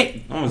 oh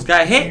shit, almost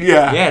got hit.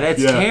 Yeah,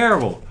 that's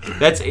terrible.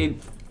 That's it,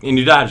 and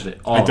you dodged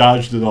it. I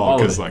dodged it all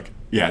because now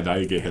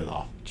you get hit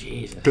off.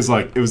 Jesus. Because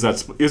it was that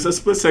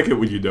split second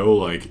when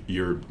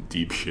you're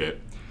deep shit.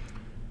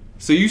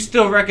 So you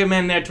still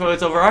recommend their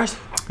toilets over ours?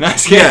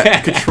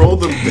 Yeah, control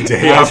the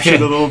bidet option a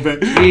little bit.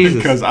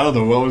 Because I don't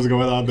know what was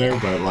going on there,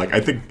 but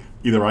I think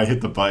either I hit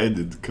the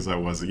button because I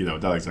was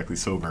not exactly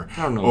sober.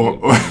 I don't know.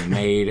 Or the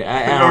maid.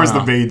 Or was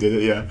the maid did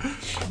it? Yeah.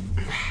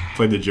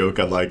 Played the joke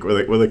on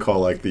what they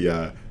call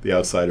the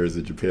outsiders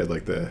in Japan,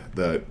 the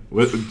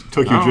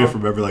Tokyo Drift.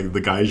 Remember the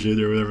gaijin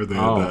or whatever.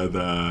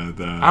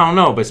 I don't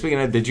know, but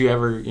speaking of, did you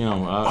ever we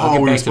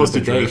were supposed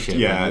to drift. Shit,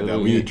 no,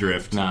 we did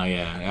drift. No,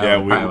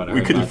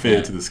 we couldn't fit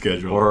into the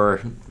schedule.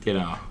 Or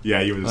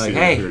Yeah, you would have seen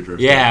hey, if we were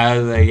drifting. Yeah, I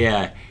was like,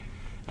 yeah.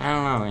 I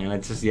don't know, man.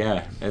 It's just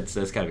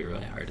that's got to be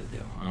really hard to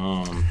do.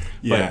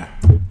 Yeah.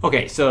 But,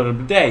 okay, so the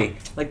bidet,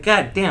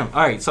 god damn.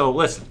 All right, so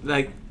listen,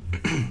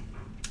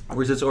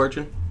 where's its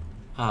origin?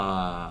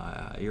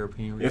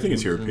 European. Yeah, I think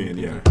it's European.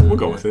 Yeah, we'll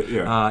go with it.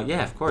 Yeah.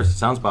 Yeah, of course. It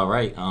sounds about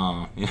right.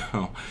 I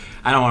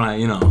don't want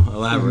to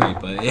elaborate,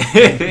 but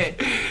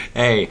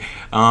hey,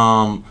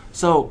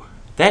 so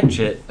that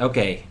shit.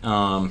 Okay.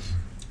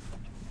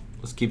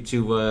 Let's keep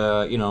to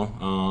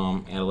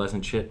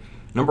adolescent shit.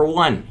 Number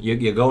one,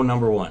 you go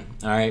number one.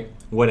 All right,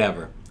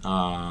 whatever.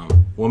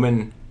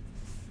 Woman,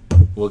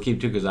 we'll keep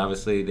to because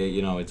obviously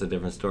it's a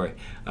different story.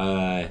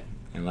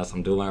 Unless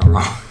I'm doing it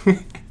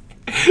wrong.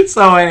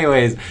 So,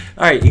 anyways,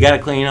 all right, you got to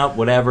clean up,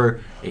 whatever.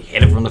 You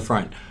hit it from the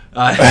front.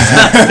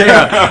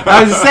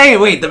 I was saying,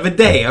 wait, the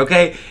bidet,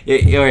 okay?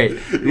 Wait,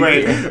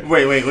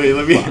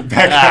 let me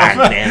back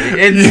up. Damn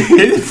it. You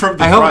hit it from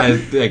the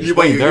front. You're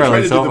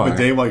trying to do the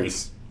bidet while you're...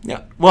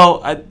 Yeah,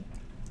 well, all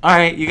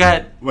right, you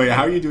got... Wait,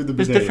 how are you doing the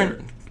bidet? There's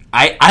different...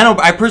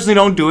 I personally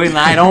don't do it, and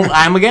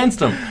I'm against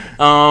them.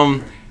 All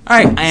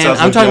right, and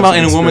I'm talking about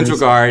in a woman's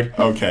regard.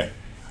 Okay.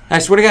 I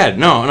swear to God,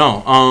 no.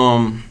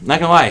 Not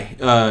gonna lie.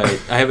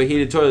 I have a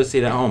heated toilet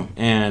seat at home,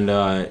 and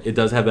it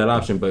does have that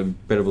option.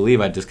 But better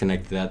believe I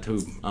disconnected that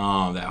tube,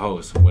 that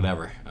hose,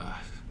 whatever.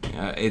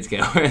 It's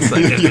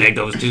disconnect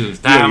those tubes,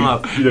 tie them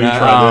up.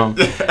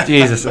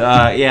 Jesus,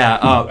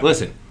 yeah.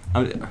 Listen,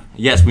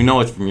 yes, we know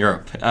it's from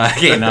Europe.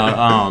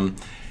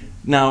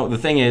 Now the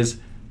thing is,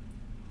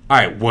 all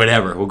right,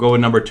 whatever. We'll go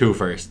with number 2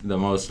 first. The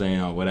most,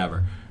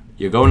 whatever.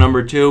 You go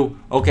number 2.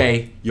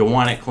 Okay, you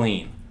want it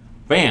clean.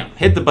 Bam,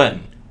 hit the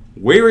button.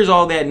 Where is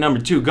all that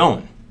number 2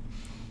 going?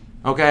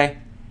 Okay?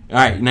 All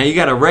right, now you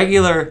got a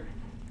regular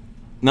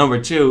number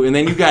 2, and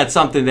then you got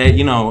something that,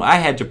 I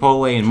had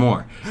Chipotle and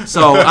more.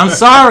 So, I'm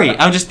sorry.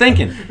 I'm just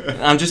thinking.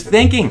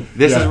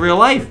 This is real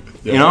life,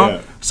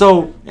 Yeah.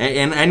 So,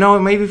 and I know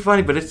it may be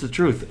funny, but it's the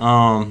truth.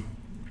 And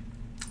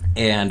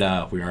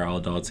we are all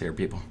adults here,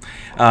 people.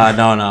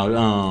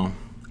 No.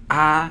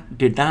 I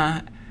did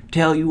not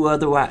tell you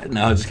otherwise.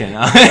 No, just kidding.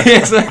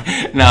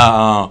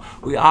 No,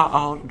 we are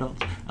all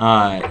adults.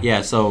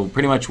 Yeah, so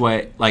pretty much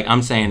what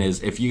I'm saying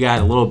is if you got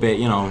a little bit,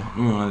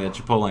 that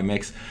Chipotle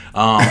mix,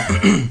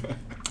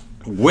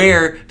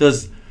 where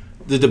does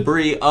the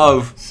debris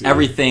of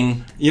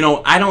everything,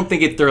 I don't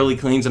think it thoroughly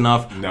cleans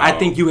enough. No. I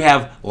think you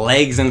have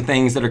legs and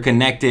things that are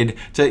connected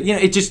to,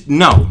 it just,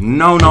 no.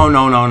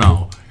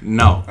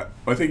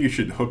 I think you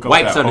should hook up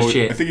Wipes that out of hose.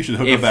 shit. I think you should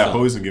hook up that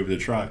hose and give it a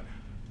try.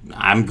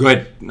 I'm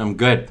good.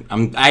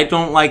 I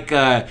don't like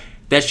that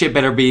shit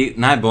better be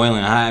not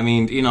boiling. I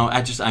mean,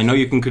 I know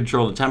you can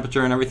control the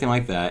temperature and everything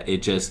like that.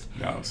 It just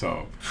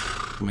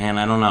man,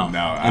 I don't know. No,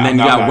 and then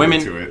you got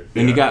women.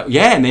 Then you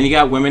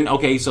got women.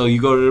 Okay, so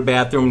you go to the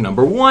bathroom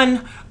number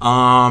 1,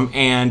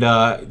 and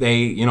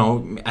they,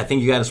 I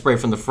think you got to spray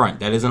from the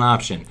front. That is an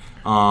option.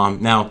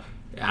 Now,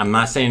 I'm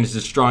not saying it's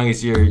as strong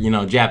as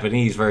your,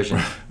 Japanese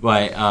version,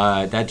 but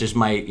that just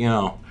might,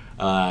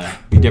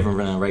 be different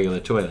from a regular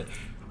toilet.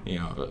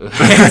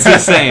 It's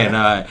just saying,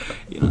 they're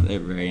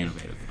very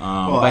innovative.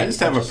 Well, I just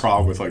have a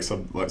problem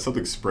with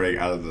something spraying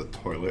out of the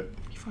toilet.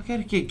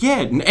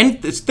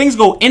 And things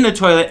go in the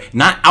toilet,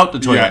 not out the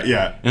toilet.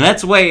 Yeah. And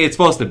that's the way it's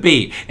supposed to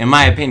be, in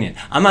my opinion.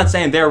 I'm not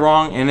saying they're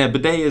wrong, and a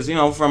bidet is,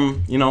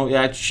 from,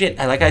 shit.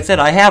 Like I said,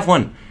 I have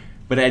one,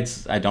 but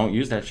I don't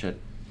use that shit.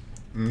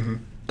 Mm-hmm.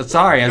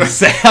 Sorry,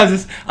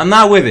 I'm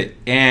not with it,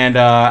 and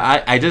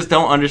I just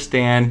don't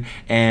understand.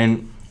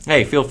 And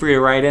hey, feel free to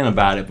write in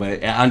about it,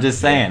 but I'm just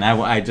saying,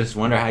 I just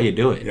wonder how you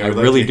do it. Yeah, I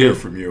really do. Hear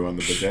from you on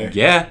the bidet.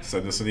 Yeah.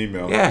 Send us an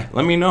email. Yeah,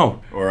 let me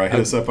know. Or hit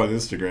us up on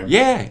Instagram.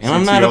 Yeah, and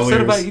I'm not upset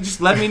about it. You just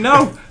let me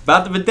know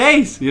about the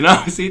bidets,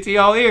 CT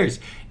all ears.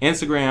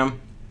 Instagram,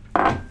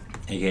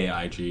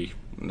 aka IG.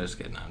 Just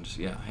kidding.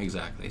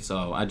 Exactly.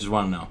 So I just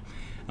want to know.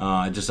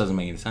 It just doesn't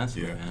make any sense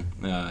to me,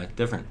 man.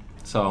 Different.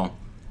 So...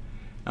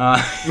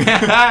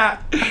 yeah,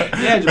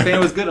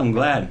 Japan was good. I'm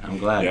glad.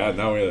 Yeah,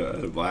 no, we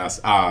had a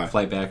blast.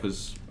 Flight back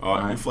was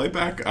right. Flight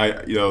back.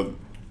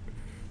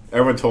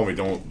 Everyone told me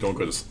don't go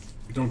to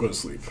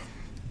sleep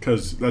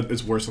because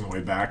it's worse on the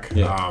way back.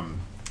 Yeah.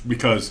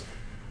 Because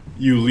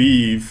you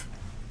leave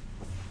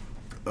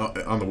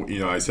on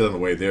the I said on the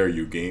way there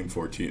you gain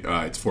 14.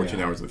 It's 14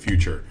 hours in the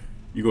future.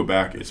 You go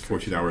back, it's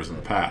 14 hours in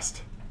the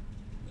past.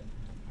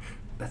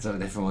 That's a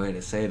different way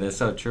to say it. That's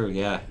so true.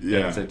 Yeah.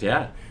 Yeah.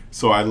 Yeah.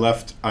 So I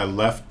left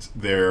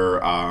there.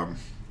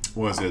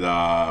 What day did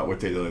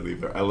I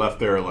leave there? I left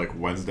there like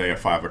Wednesday at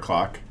 5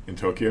 o'clock in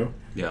Tokyo.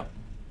 Yeah.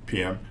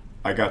 PM.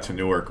 I got to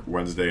Newark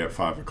Wednesday at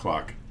 5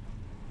 o'clock.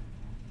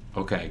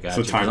 Okay, gotcha.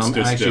 So time I'm stood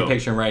actually still.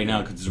 picturing right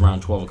now because it's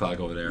around 12 o'clock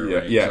over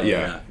there. Yeah, right?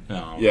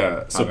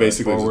 yeah. So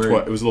basically,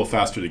 it was a little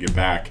faster to get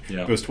back.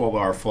 Yeah. It was a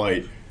 12-hour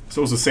flight.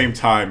 So it was the same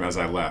time as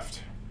I left.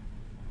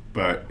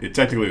 But it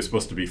technically was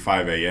supposed to be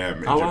 5 a.m.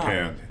 in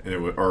Japan, and it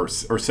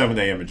was, or 7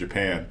 a.m. in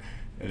Japan,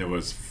 and it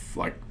was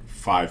like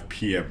 5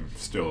 p.m.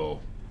 still,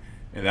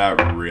 and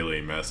that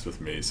really messed with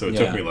me. So it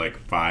took me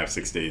like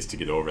 5-6 days to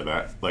get over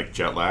that, like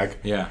jet lag.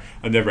 Yeah,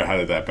 I never had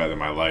it that bad in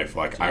my life.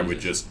 Like Jesus. I would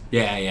just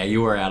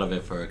you were out of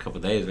it for a couple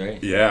of days,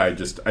 right? Yeah,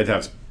 I'd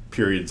have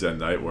periods at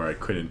night where I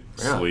couldn't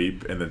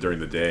sleep, and then during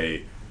the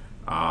day.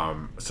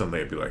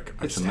 Suddenly I'd be like,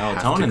 I It's just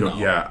melatonin, have to go. though.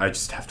 Yeah, I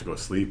just have to go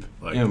sleep.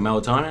 Like,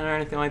 melatonin or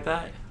anything like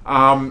that?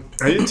 I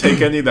didn't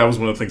take any. That was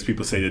one of the things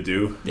people say to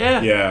do.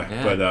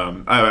 Yeah. But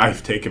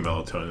I've taken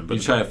melatonin. But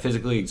you try to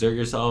physically exert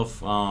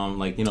yourself,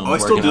 I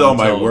still did all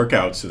my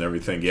workouts and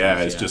everything. Yeah,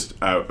 it's just.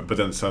 But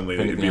then suddenly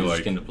it'd be just like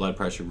getting the blood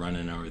pressure running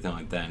and everything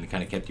like that, and it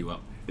kind of kept you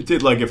up. it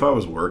did. Like if I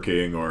was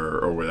working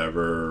or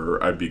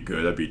whatever, I'd be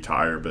good. I'd be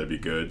tired, but I'd be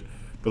good.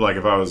 But like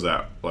if I was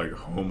at like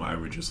home, I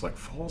would just like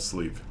fall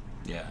asleep.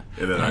 Yeah,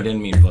 and then I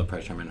didn't mean blood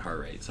pressure. I meant heart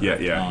rate. So,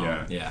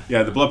 Yeah.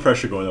 The blood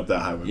pressure going up that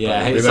high.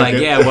 It's like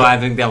well, I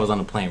think that was on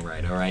the plane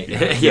ride. All right.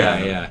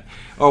 Yeah.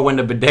 Or when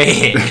the bidet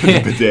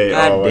hit. Bidet.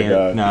 Oh my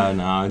god.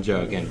 No, I'm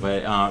joking.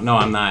 But no,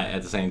 I'm not.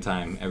 At the same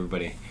time,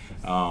 everybody,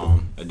 I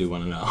do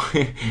want to know.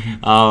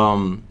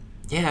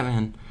 Yeah,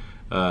 man.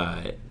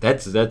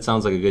 That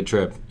sounds like a good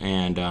trip.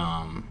 And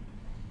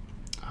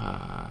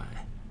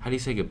how do you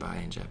say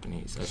goodbye in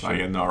Japanese?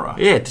 Sayonara.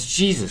 Yeah,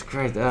 Jesus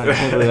Christ. I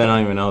can't believe I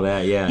don't even know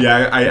that. Yeah.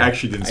 Yeah, I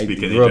actually didn't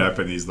speak any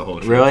Japanese the whole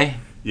trip. Really?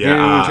 Yeah. You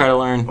didn't even try to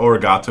learn?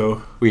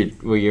 Origato.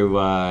 Were you,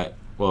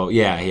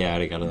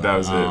 arigato.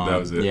 That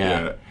was it.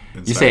 Yeah.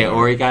 You say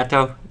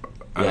origato?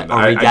 Yeah,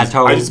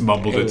 arigato. I just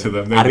mumbled it to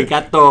them.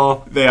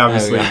 Arigato. They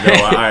obviously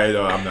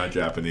know I'm not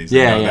Japanese.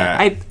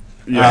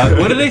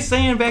 What are they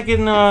saying back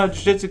in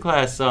jiu-jitsu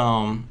class?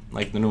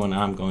 Like the new one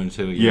I'm going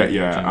to.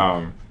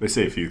 They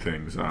say a few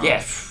things.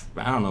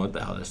 I don't know what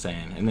the hell they're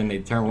saying. And then they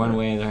turn one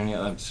way and turn the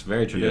other. It's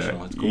very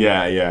traditional. It's cool.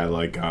 Yeah.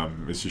 Like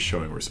it's just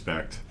showing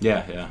respect.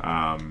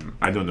 Yeah.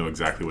 I don't know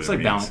exactly what it's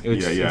it like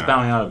means. It's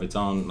bowing out of its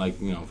own. Like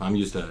I'm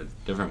used to a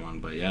different one,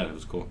 but yeah, it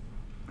was cool.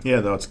 Yeah,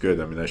 no, it's good.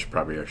 I mean, I should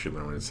probably actually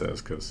learn what it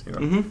says because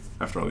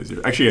after all these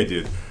years, actually I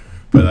did.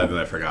 But then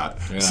I forgot.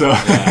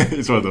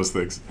 It's one of those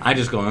things. I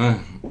just go,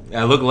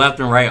 I look left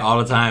and right all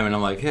the time, and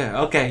I'm like,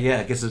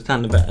 I guess it's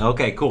time to bet.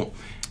 Okay, cool.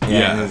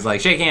 Yeah. And it's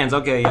like, shake hands.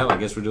 Okay, I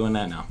guess we're doing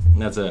that now.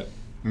 And that's it.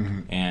 Mm-hmm.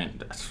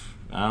 And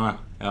I don't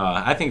know.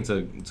 I think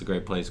it's a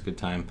great place, good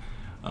time.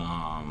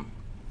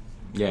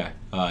 You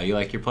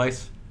like your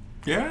place?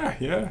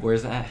 Yeah.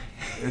 Where's that?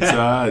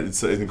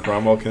 It's in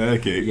Cromwell,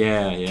 Connecticut.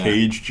 Yeah.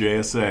 Cage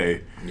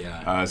JSA.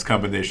 Yeah. It's a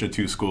combination of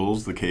two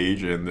schools, the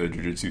Cage and the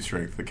Jiu-Jitsu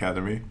Strength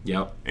Academy.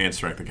 Yep. And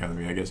Strength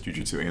Academy, I guess.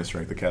 Jiu-Jitsu and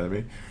Strength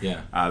Academy.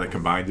 Yeah. They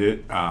combined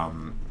it,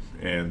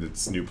 and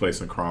it's a new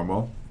place in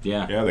Cromwell.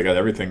 Yeah. Yeah, they got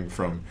everything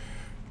from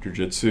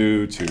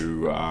Jiu-Jitsu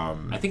to...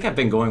 I think I've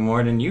been going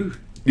more than you.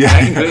 Yeah.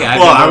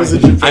 I was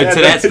in Japan.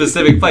 To that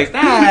specific place.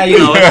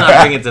 Let's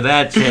not bring it to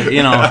that shit.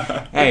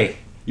 Hey,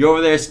 you're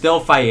over there still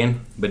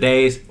fighting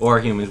bidets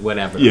or humans,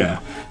 whatever. Yeah.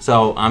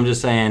 So I'm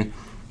just saying,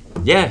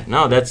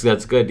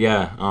 that's good.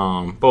 Yeah.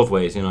 Both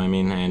ways, you know what I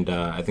mean? And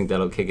I think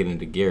that'll kick it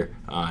into gear.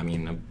 I've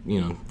done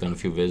a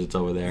few visits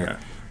over there.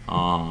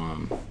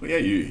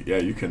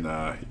 You can.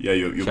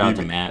 You'll shout out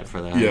to Matt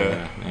for that.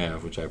 Yeah,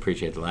 which I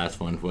appreciate. The last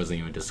one wasn't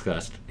even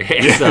discussed. So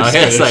it's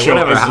like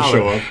whatever.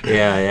 Show up.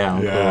 Yeah.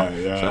 Cool.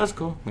 So that's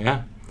cool.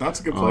 Yeah. That's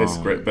a good place.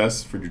 Great,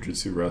 best for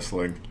jiu-jitsu,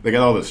 wrestling. They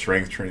got all the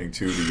strength training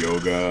too, the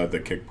yoga,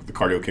 the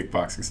cardio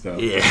kickboxing stuff.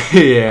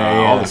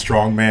 Yeah. All the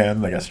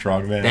strongman. They got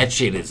strongman. That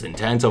shit is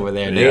intense over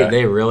there.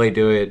 They really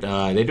do it.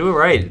 They do it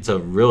right. It's a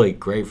really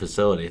great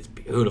facility. It's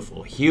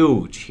beautiful,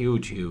 huge.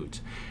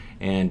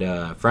 And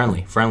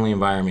friendly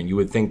environment. You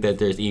would think that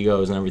there's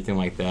egos and everything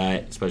like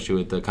that, especially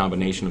with the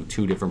combination of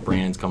two different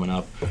brands coming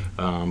up.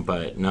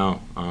 But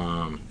no,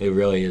 it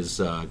really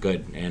is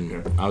good.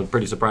 And I was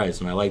pretty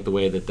surprised, and I like the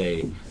way that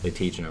they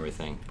teach and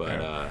everything.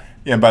 But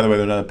and by the way,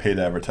 they're not a paid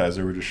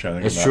advertiser. We're just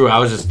shouting. It's true. I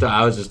was just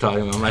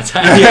talking about my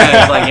time.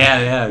 It's like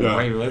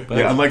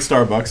unlike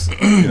Starbucks,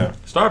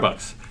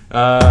 Starbucks.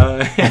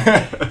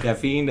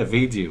 Caffeine that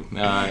feeds you.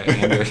 I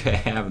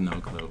have no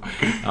clue.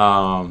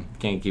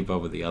 Can't keep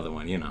up with the other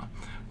one,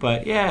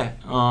 But Where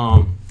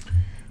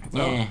do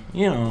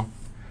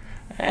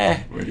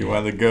you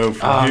want to go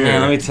from here?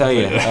 Man, let me tell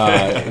you. It's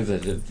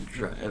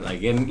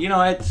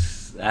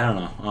I don't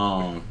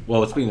know.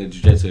 Well, speaking of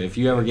jiu-jitsu, if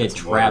you ever get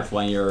trapped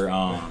when you're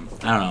I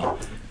don't know.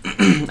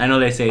 I know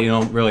they say you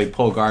don't really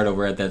pull guard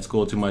over at that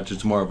school too much.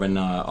 It's more of an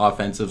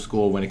offensive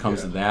school when it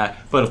comes to that.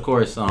 But of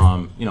course,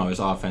 there's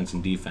offense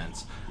and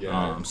defense.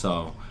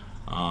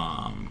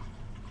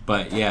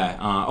 But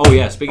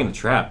yeah. Speaking of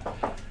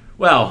trap,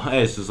 well,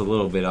 this is a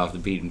little bit off the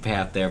beaten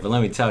path there, but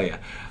let me tell you,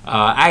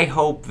 I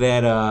hope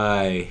that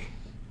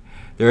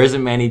there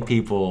isn't many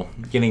people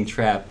getting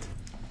trapped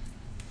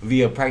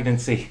via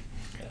pregnancy.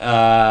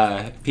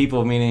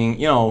 People meaning,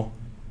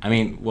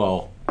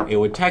 it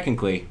would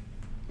technically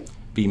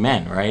be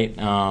men, right?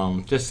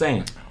 Just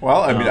saying.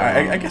 Well,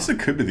 I guess it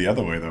could be the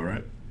other way, though,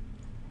 right?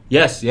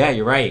 Yes, yeah,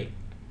 you're right.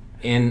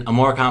 In a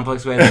more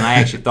complex way than I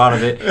actually thought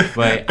of it,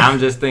 but I'm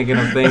just thinking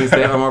of things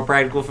that are more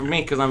practical for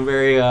me because I'm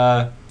very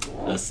a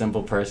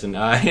simple person.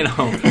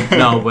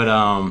 No, but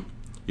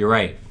you're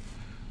right.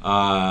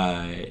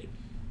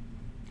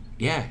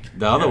 Yeah,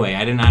 the other way.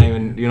 I did not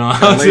even, I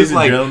was Ladies just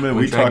like, and gentlemen,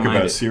 we talk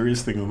about a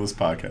serious thing on this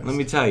podcast. Let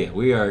me tell you,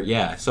 we are,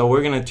 so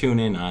we're going to tune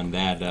in on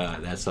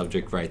that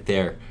subject right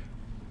there.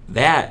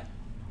 All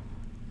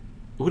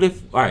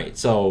right,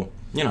 so,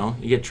 you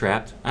get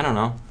trapped. I don't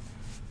know.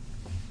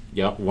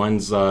 Yep,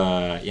 one's,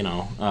 I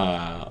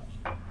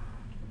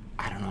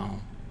don't know.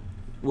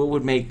 What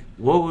would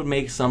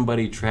make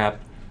somebody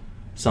trap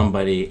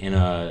somebody in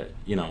a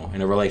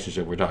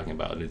relationship we're talking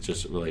about? It's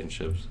just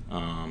relationships.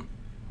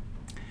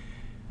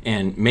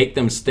 And make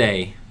them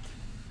stay,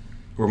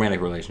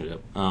 romantic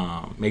relationship,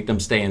 make them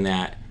stay in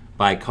that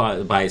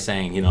by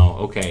saying,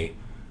 okay,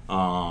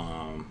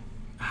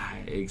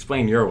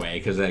 explain your way,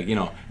 because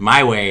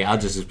my way, I'll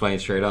just explain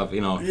straight up.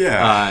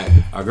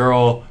 A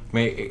girl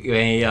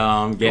may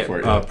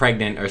get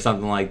pregnant or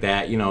something like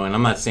that. And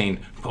I'm not saying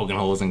poking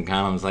holes in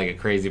condoms like a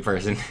crazy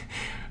person.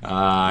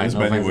 There's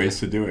many ways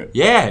to do it.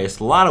 Yeah, it's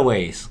a lot of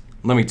ways.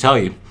 Let me tell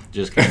you.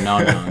 Just kidding. No.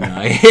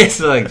 It's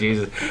like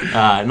Jesus.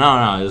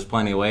 No. There's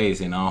plenty of ways.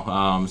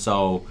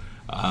 So,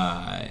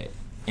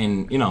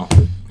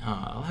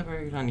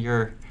 elaborate on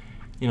your,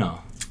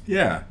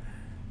 Yeah.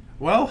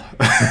 Well,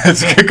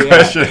 that's a good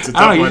question. It's a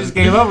tough I don't know. one. You just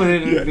came up with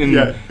it,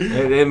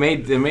 and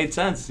it made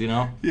sense.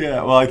 Yeah.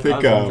 Well, I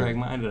think. I was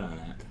drag-minded on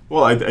that.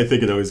 Well, I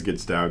think it always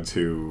gets down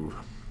to.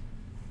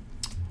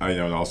 In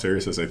all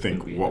seriousness, I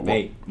think what?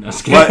 No,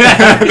 just kidding.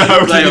 Let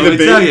me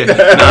tell you.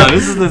 No,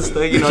 this is this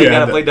thing. You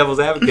gotta play devil's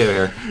advocate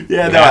here.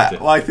 Yeah, no.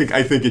 Well, I think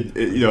it.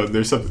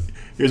 There's something.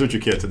 Here's what you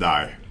can't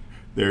deny.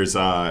 There's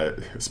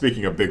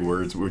speaking of big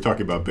words, we were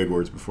talking about big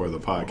words before the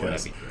podcast.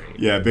 That'd be great.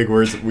 Yeah, big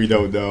words we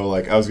don't know.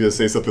 Like I was gonna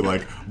say something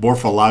like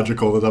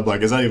morphological, and I'm like,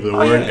 is that even a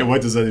word? Yeah. And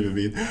what does that even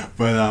mean?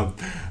 But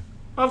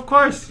of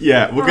course.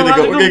 Yeah, we're gonna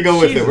go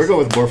with it. We're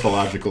going with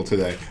morphological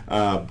today.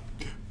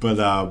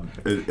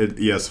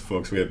 Yes,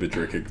 folks, we have been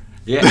drinking.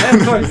 Yeah,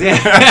 of course.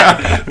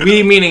 Yeah,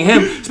 me meaning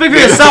him. Speak for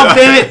yourself,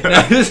 damn it!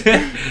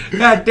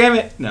 God damn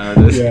it! No,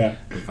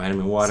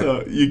 vitamin water.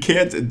 So you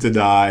can't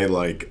deny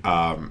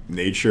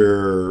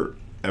nature,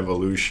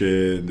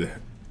 evolution,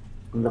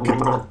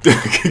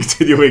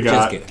 continuing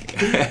on.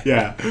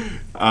 Yeah,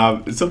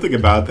 something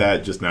about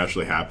that just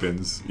naturally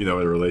happens. In a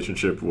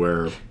relationship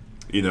where,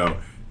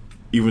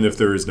 even if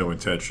there is no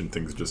intention,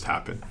 things just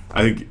happen.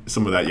 I think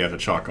some of that you have to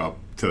chalk up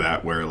to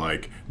that, where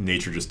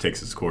nature just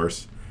takes its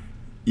course,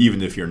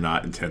 even if you're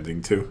not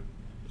intending to.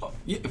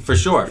 Yeah, for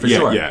sure.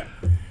 Yeah.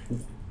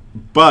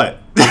 But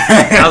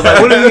I was like,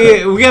 what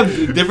do we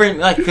have different,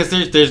 because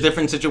there's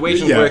different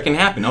situations where it can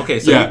happen. Okay,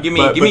 so give me.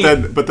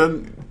 But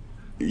then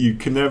you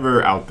can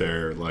never out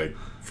there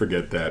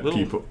forget that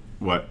people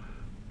what.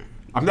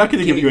 I'm not going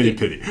to give you any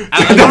pity.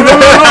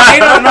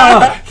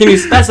 No. Can you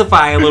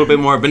specify a little bit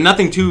more, but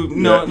nothing too?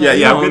 I'm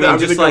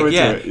just because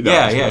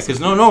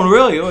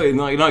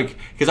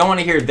because I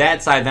want to hear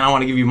that side, then I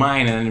want to give you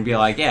mine, and then be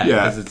like,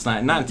 because it's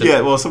not.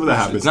 Well, some of that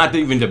happens. It's not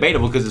even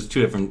debatable because it's two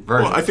different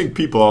versions. Well, I think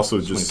people also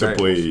just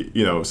simply,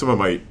 someone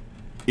might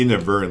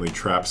inadvertently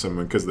trap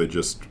someone because they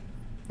just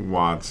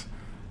want,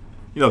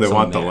 they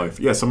want the life.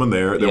 Yeah, someone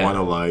there. They want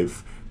a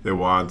life. They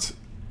want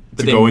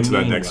to go into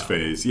that next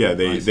phase. Yeah,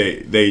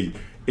 they.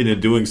 In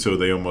doing so,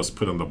 they almost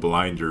put on the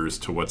blinders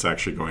to what's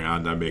actually going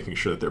on, not making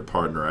sure that their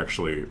partner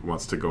actually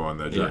wants to go on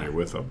that journey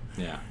with them.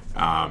 Yeah.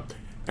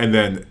 And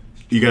then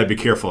you got to be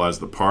careful as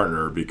the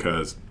partner,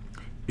 because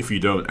if you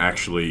don't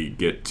actually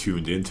get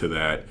tuned into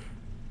that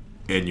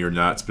and you're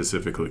not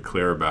specifically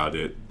clear about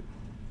it,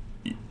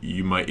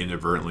 you might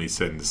inadvertently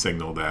send the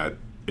signal that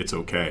it's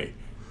okay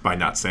by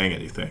not saying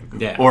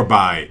anything or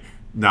by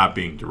not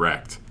being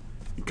direct.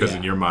 Because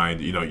in your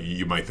mind,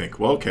 you might think,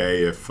 well,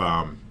 okay, if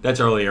that's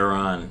earlier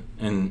on,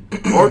 and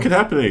or it could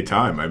happen any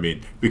time. I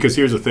mean, because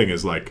here's the thing: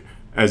 is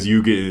as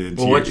you get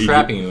into what's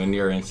trapping you in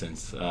your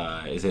instance?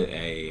 Is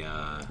it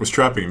what's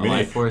trapping me?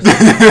 Life force? Is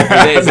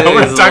it a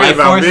life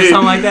force or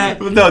something like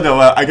that? No.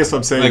 I guess what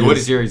I'm saying. What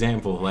is your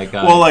example? Let's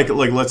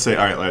say,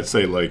 all right, let's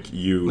say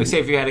you. Say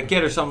if you had a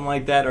kid or something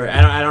like that, or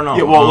I don't know.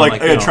 Yeah,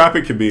 well,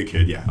 trapping could be a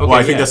kid. Yeah. Okay, well,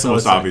 I think that's the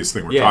most obvious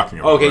thing we're talking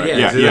about. Okay.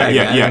 Right?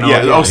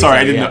 Yeah. Oh, sorry,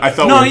 I didn't know. I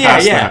thought we were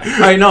past that.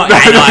 All right, no,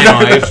 I know.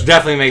 It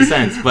definitely makes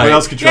sense. But what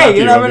else could trap you?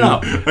 You never know.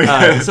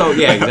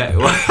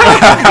 Exactly.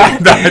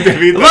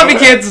 Love you,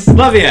 kids.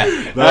 Love you.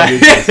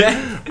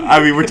 I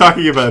mean, we're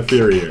talking about a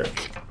theory here.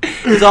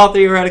 It's all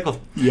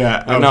theoretical.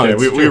 Yeah. Okay. No,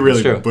 we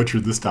really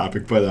butchered this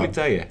topic, but let me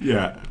tell you.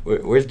 Yeah.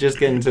 We're just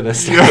getting to the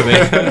start of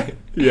it.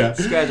 Yeah.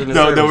 Scratching the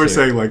No, surface we're here.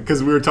 saying like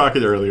because we were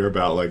talking earlier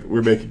about like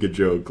we're making a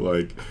joke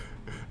like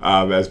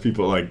as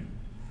people like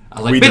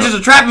I was like, bitches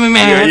are trapping me,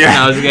 man. Yeah,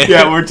 No, I was kidding.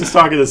 yeah. We're just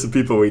talking to some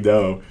people we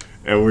know,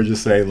 and we're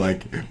just saying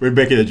like we're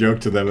making a joke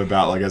to them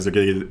about like as they're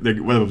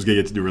getting one of them's getting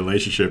into a new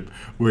relationship.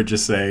 We're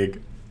just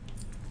saying,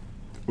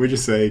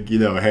 you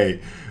know, hey,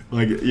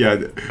 like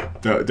yeah,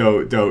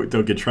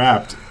 don't get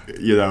trapped.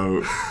 You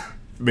know,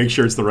 make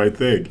sure it's the right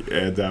thing,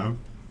 and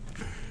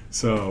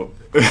so.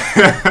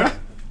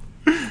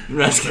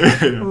 That's Right,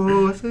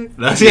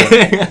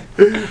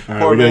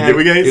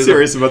 we get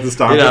serious about this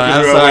topic.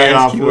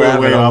 We're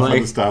way off on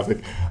this topic.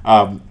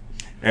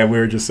 And we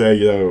were just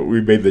saying, you know,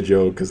 we made the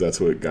joke because that's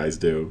what guys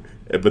do.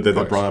 But then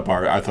they brought up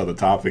I thought the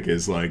topic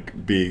is like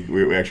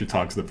we actually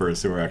talked to the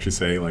person. We're actually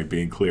saying like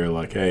being clear,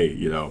 like, hey,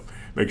 you know,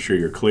 make sure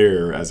you're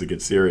clear as it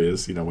gets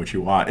serious. You know what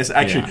you want. It's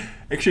actually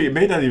it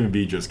may not even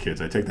be just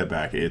kids. I take that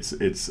back. It's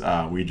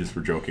we just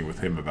were joking with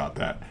him about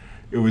that.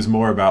 It was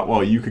more about,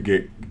 well, you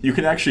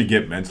can actually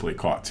get mentally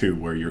caught too,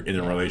 where you're in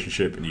a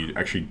relationship and you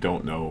actually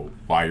don't know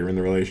why you're in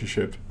the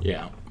relationship.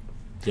 Yeah.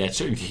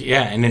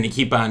 Yeah, and then you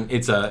keep on.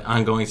 It's an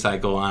ongoing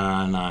cycle,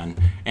 on.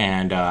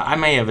 And I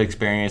may have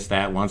experienced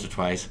that once or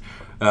twice,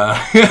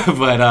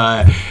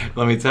 but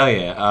let me tell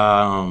you,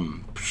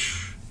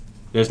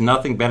 there's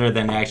nothing better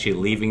than actually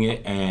leaving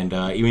it. And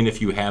even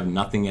if you have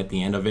nothing at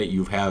the end of it,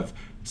 you have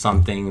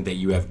something that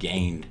you have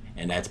gained,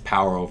 and that's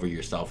power over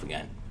yourself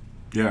again.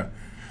 Yeah.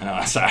 No,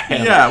 sorry.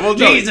 Yeah, well,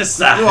 Jesus.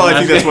 Well, I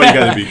think that's why you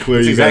got to be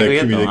clear. You got to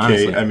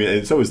communicate. Though, I mean,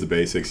 it's always the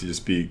basics. You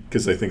just be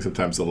because I think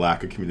sometimes the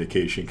lack of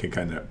communication can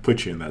kind of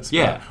put you in that spot.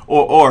 Yeah.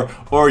 Or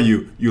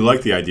you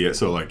like the idea.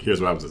 So like, here's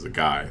what happens as a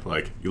guy.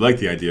 Like you like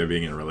the idea of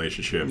being in a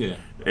relationship. Yeah.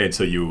 And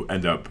so you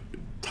end up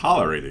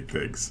tolerating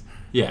things.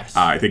 Yes.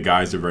 I think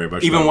guys are very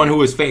much even one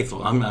who is faithful.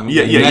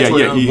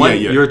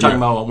 You're talking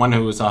about one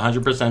who is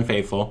 100%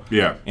 faithful.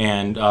 Yeah.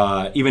 And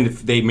even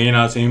if they may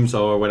not seem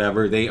so or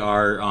whatever, they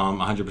are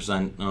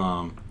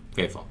 100%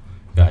 faithful.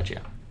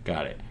 Gotcha.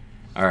 Got it.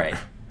 All right.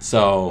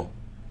 So.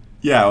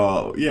 Yeah.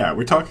 Well. Yeah.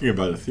 We're talking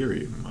about a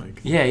theory,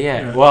 Mike.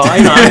 Yeah. Well, I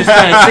know. I'm just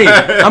trying to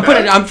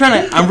see.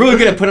 I'm really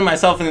good at putting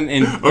myself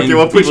in. Okay.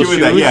 We'll put you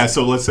in that. Yeah.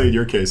 So let's say in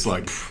your case,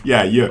 like,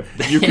 yeah, you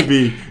could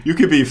be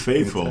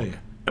faithful.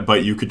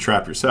 But you could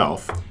trap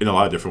yourself in a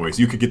lot of different ways.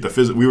 You could get the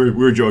physical. We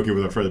were joking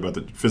with our friend about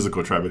the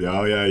physical trap.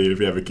 Oh yeah, if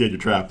you have a kid, you're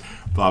trapped.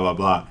 Blah blah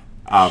blah.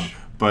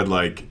 But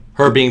like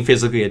her being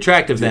physically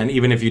attractive, then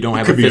even if you don't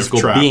have a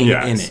physical being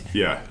in it.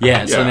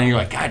 Yeah. So then you're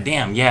like, God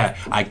damn. Yeah,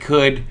 I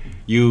could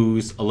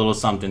use a little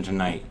something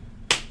tonight.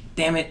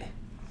 Damn it.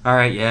 All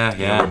right.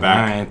 Yeah. We're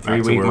back. All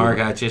right. 3 week mark.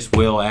 I just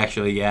will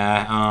actually.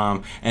 Yeah.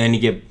 And then you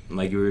get,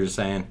 like you were just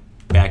saying,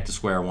 back to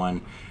square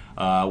one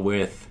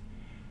with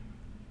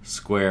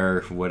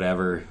square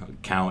whatever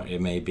count it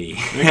may be.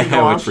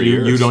 Which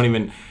you don't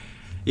even.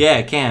 Yeah,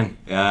 it can.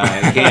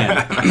 It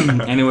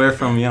can. Anywhere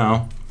from, you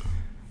know,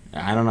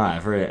 I don't know.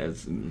 I've heard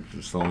it's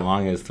so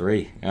long as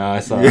 3.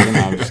 So, you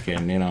know, I'm just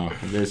kidding. You know,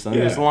 there's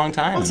a long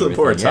time. Well, it's an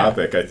important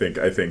topic. I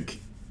think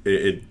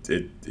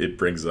it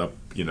brings up,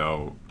 you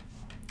know.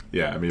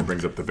 Yeah, I mean, it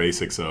brings up the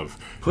basics of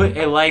put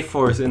a life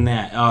force in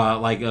that,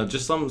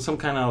 just some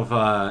kind of.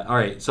 All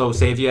right, so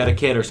say if you had a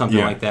kid or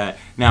something like that.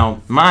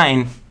 Now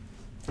mine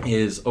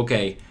is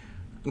okay.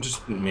 I'm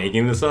just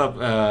making this up,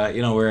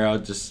 where I'll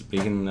just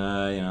speaking,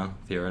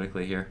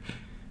 theoretically here.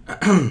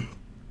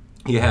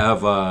 You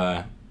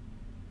have,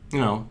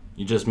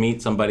 you just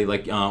meet somebody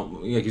like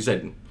you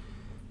said.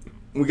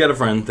 We got a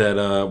friend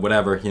that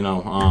whatever,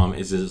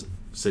 is his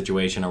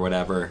situation or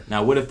whatever.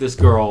 Now, what if this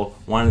girl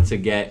wanted to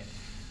get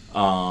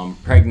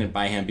pregnant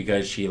by him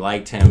because she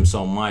liked him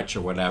so much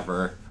or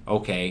whatever?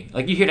 Okay,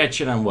 like you hear that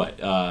shit on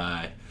what?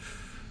 I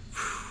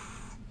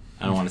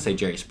don't want to say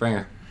Jerry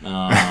Springer.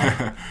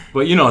 But that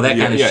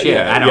kind of shit.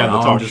 Yeah, I don't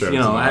know. I'm just,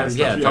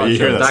 talk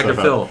show. Dr.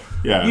 Phil.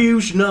 Yeah. You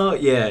should know.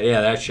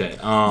 Yeah, that shit.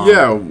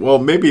 Yeah, well,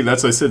 maybe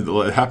that's, I said,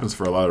 it happens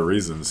for a lot of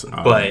reasons.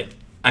 But,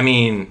 I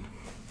mean,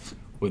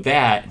 with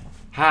that,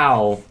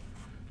 how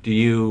do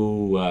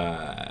you,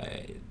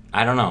 I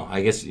don't know.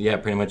 I guess,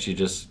 pretty much you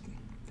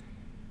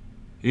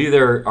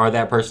either are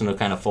that person to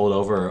kind of fold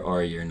over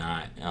or you're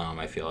not,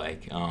 I feel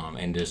like.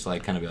 And just,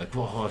 like, kind of be like,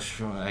 well,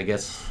 sure, I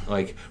guess,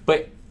 like,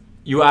 but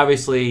you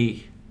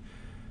obviously...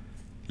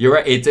 You're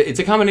right. It's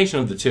a combination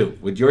of the two,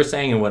 what you're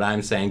saying and what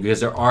I'm saying, because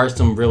there are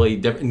some really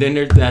different.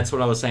 Then that's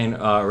what I was saying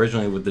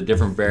originally with the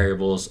different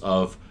variables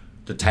of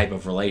the type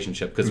of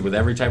relationship. Because with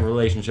every type of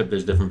relationship,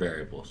 there's different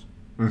variables,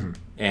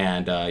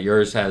 and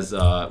yours has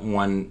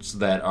ones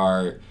that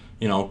are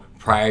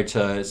prior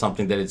to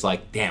something that it's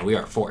like, damn, we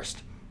are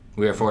forced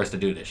to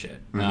do this shit.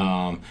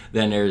 Then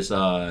there's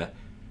a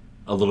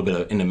little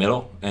bit of in the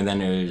middle, and then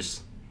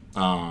there's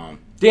damn,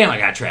 I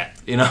got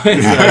trapped.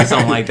 It's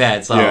something like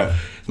that. So. Yeah.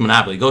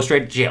 Monopoly, go straight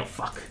to jail,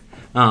 fuck.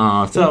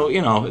 So,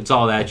 it's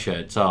all that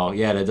shit. So,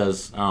 yeah, that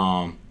does,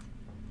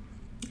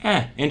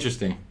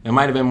 interesting. It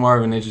might have been more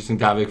of an interesting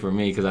topic for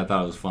me because I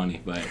thought it was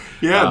funny, but...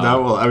 Yeah,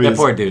 that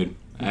poor dude.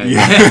 I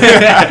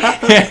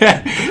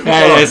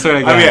swear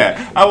to God. I mean,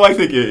 yeah, I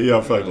think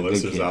for like the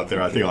listeners out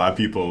there, I think a lot of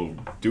people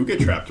do get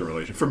trapped in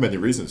relationships for many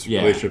reasons. Yeah.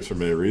 Relationships for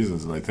many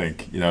reasons, and I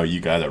think you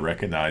got to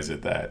recognize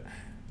it that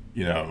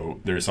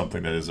there's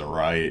something that isn't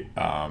right,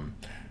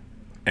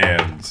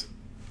 and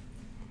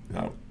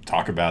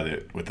talk about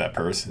it with that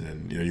person,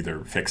 and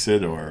either fix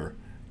it or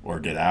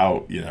get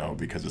out,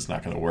 because it's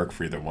not going to work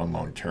for either one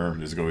long term.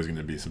 There's always going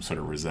to be some sort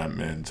of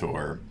resentment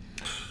or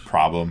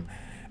problem.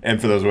 And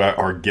for those who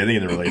are getting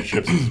into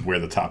relationships, this is where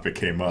the topic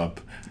came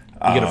up.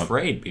 You get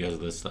afraid because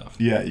of this stuff.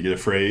 Yeah, you get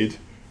afraid.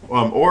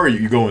 Or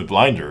you go with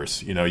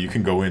blinders. You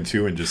can go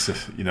into and just,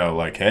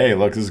 like, hey,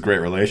 look, this is a great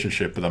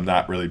relationship, but I'm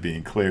not really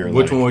being clear.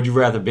 Which one would you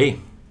rather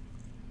be?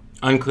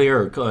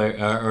 Unclear or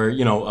completely,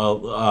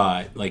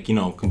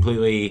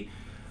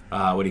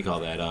 what do you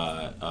call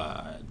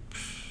that?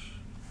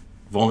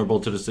 Vulnerable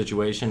to the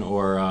situation,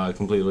 or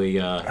completely,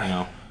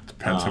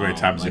 Depends how many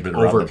times you've been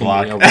over around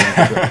the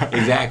block.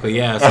 Exactly,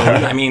 yeah. So,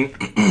 I mean,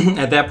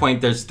 at that point,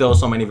 there's still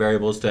so many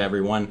variables to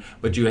everyone,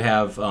 but you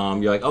have,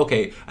 you're like,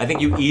 okay, I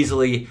think you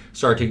easily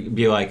start to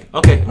be like,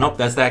 okay, nope,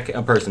 that's that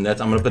person. I'm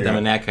going to put them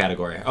in that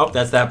category. Oh,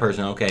 that's that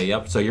person. Okay,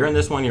 yep. So you're in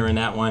this one, you're in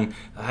that one.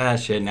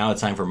 Shit, now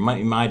it's time for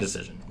my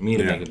decision, me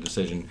to make a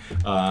decision.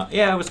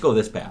 Let's go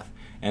this path.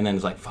 And then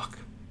it's like, fuck,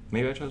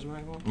 maybe I chose the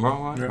right one,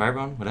 wrong one, right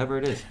one, whatever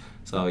it is.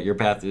 So your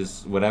path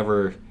is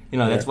whatever,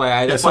 that's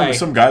why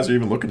some guys are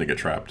even looking to get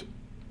trapped.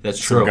 That's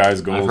true. Some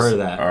guys' goals I've heard of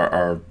that.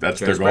 are that's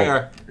their goal.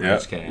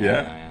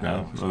 Yeah.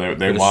 No,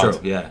 they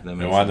want. Yeah, they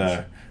want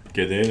to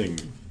get in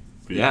and.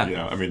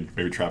 I mean,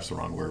 maybe trap's the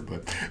wrong word,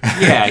 but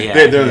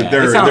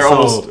they're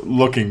almost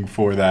looking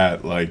for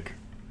that like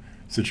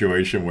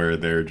situation where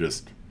they're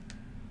just.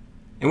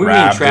 And we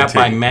mean trapped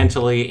by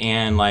mentally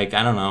and like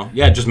I don't know,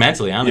 just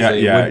mentally.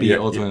 Honestly, it would be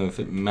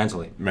ultimately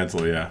mentally.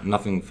 Mentally, yeah.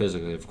 Nothing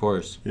physically, of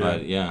course,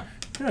 but yeah.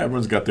 Yeah,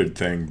 everyone's got their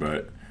thing,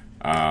 but.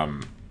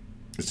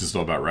 It's just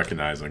all about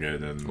recognizing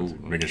it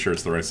and making sure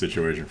it's the right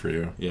situation for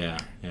you. Yeah.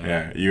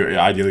 You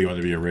ideally want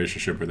to be in a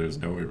relationship where there's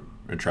no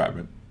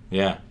entrapment.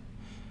 Yeah.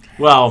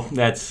 Well,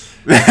 that's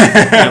in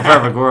a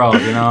perfect world,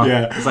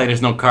 Yeah. It's like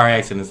there's no car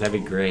accidents.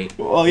 That'd be great.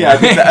 Well, yeah, I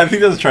think that's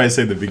what I was trying to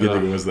say in the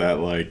beginning was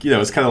that, like,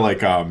 it's kind of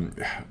like,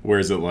 where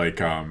is it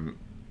like, all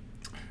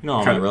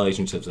my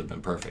relationships have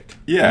been perfect.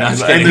 Yeah,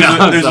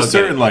 there's a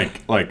certain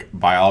like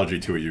biology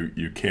to it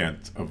you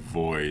can't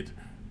avoid.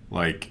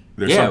 Like,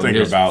 there's something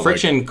about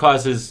friction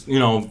causes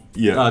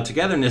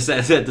togetherness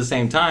at the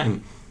same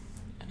time.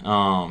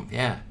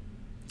 Yeah.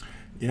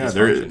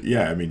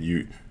 I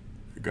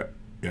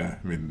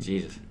mean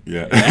Jesus.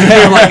 Yeah.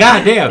 I'm like,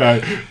 God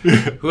damn.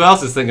 Who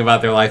else is thinking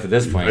about their life at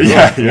this point?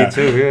 Yeah. Me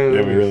too.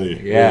 Yeah, we really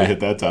hit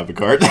that topic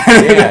hard.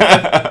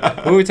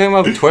 What were we talking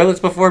about? Toilets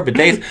before?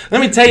 Bidets?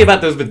 Let me tell you about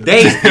those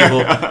bidets,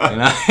 people.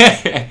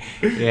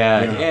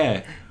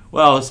 Yeah.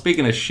 Well,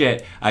 speaking of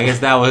shit, I guess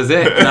that was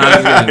it. No,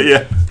 I'm just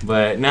kidding.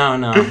 But no.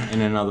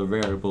 In another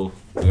variable,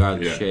 we are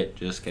the shit.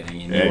 Just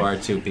kidding. And you are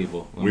too,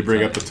 people. We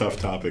bring up the tough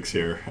topics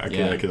here. I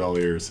can all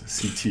ears.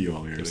 CT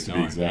all ears, to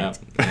be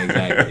exact. Yep.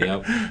 Exactly,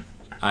 yep.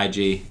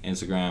 IG,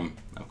 Instagram,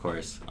 of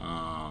course.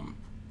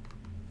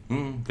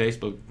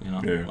 Facebook,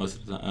 most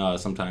of the time,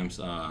 sometimes.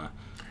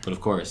 But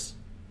of course,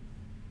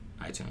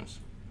 iTunes.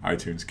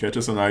 Catch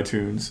us on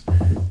iTunes.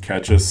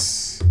 Catch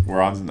us.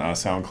 We're on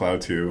SoundCloud,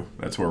 too.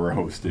 That's where we're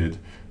hosted.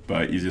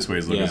 But easiest way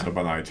is look us up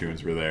on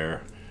iTunes. We're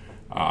there.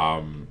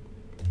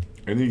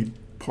 Any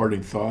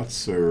parting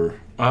thoughts or?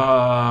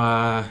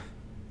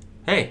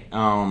 Hey,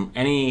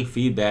 any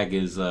feedback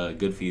is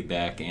good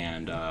feedback,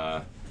 and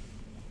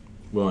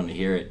willing to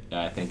hear it.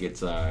 I think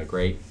it's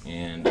great.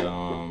 And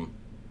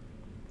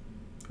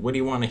what do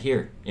you want to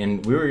hear?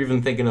 And we were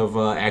even thinking of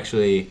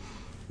actually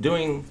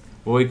doing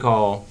what we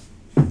call.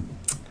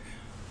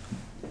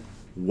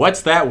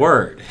 What's that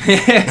word?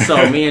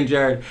 So me and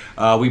Jared,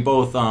 we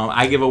both,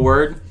 I give a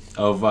word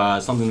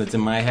of something that's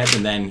in my head,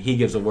 and then he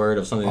gives a word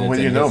of something that's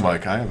in his head.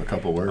 Mike, I have a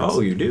couple words. Oh,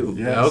 you do?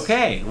 Yes.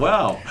 Okay,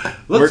 well,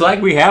 looks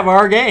like we have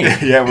our game.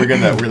 Yeah, we're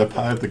gonna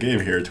pile up the game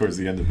here towards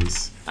the end of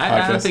this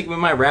podcast. I think we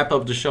might wrap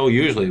up the show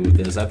usually with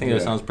this. I think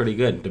that sounds pretty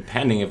good,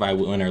 depending if I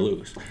win or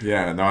lose.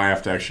 Yeah, now I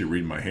have to actually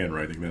read my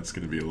handwriting. That's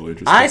going to be a little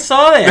interesting. I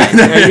saw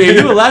that. Are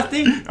you a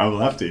lefty? I'm a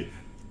lefty.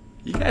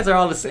 You guys are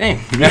all the same.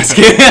 Just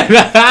kidding.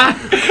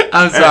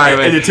 I'm sorry,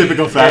 man. In a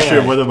typical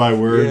fashion, one of my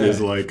words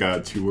is like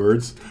 2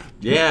 words.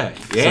 Yeah.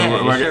 So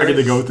I'm going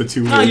to go with the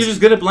 2 words. No, you're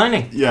just good at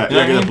blending. Yeah,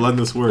 you're going to blend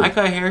this word. I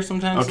cut hair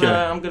sometimes. Okay.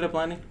 I'm good at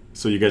blending.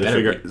 So you got to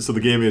figure. So the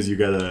game is you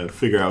got to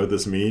figure out what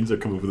this means or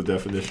come up with a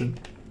definition.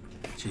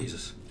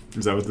 Jesus.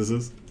 Is that what this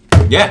is?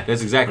 Yeah,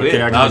 that's exactly it.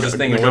 I was just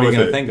thinking, what are you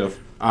going to think of?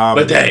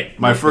 Bidet.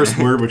 My first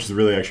word, which is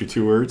really actually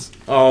 2 words.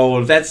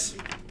 Oh, that's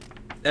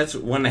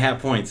 1.5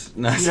 points.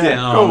 No,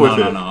 go with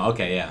it. No.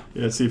 Okay, yeah.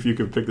 Yeah, see if you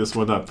can pick this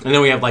one up. And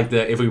then we have like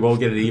if we both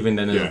get it even,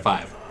 then it's a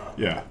 5.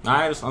 Yeah. All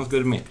right, sounds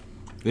good to me.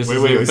 This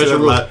is the official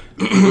rule.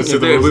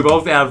 If we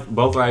both have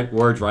both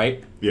words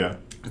right. Yeah.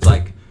 It's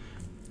like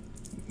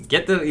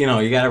get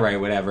you got to write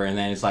whatever, and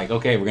then it's like,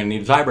 okay, we're gonna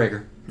need a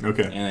tiebreaker.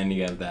 Okay. And then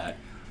you get that,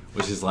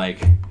 which is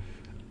like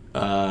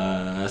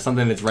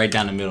something that's right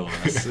down the middle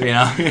of us, you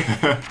know?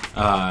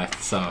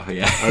 So,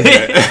 yeah.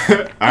 Okay.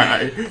 All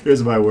right.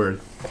 Here's my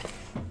word.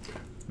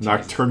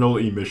 Nocturnal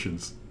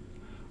emissions.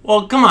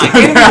 Well, come on, give me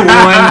one.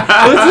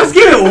 Let's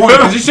give it one,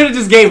 because you should have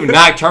just gave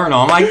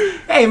nocturnal. I'm like,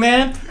 hey,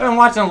 man, I've been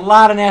watching a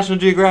lot of National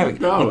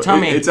Geographic. No, tell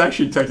me. It's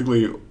actually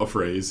technically a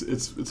phrase.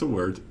 It's a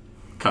word,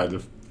 kind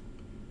of.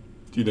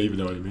 Do you even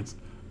know what it means?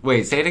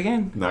 Wait, say it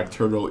again?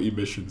 Nocturnal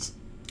emissions.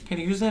 Can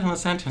you use that in a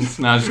sentence?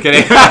 No, I'm just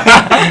kidding.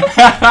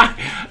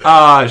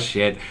 Oh,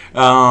 shit.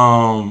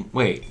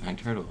 Wait,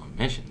 nocturnal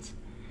emissions.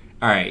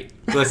 All right,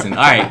 listen. All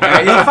right.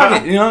 Yeah,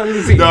 fuck it. You know,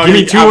 No, give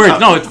me 2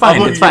 words. No, it's fine. I'm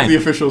looking It's fine. at the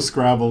official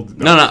Scrabble.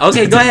 No.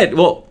 Okay, go ahead.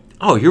 Well,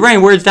 you're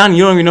writing words down and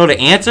you don't even know the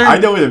answer? I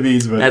know what it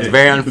means, but that's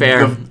very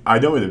unfair. I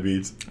know what it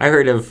means. I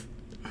heard of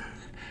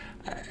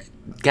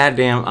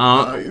goddamn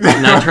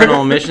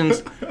nocturnal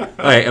emissions. All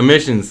right,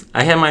 emissions.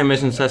 I had my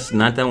emissions test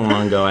not that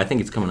long ago. I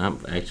think it's coming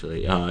up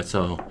actually. How much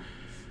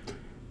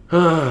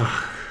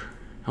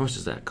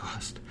does that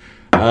cost?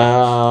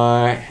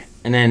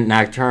 And then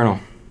nocturnal.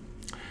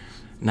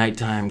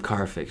 Nighttime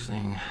car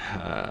fixing.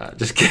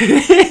 Just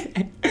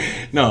kidding.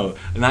 No,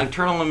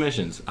 nocturnal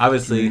emissions.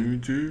 Obviously,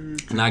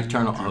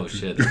 nocturnal. Oh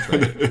shit, that's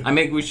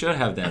right. We should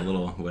have that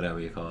little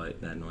whatever you call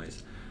it, that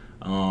noise.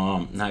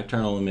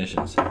 Nocturnal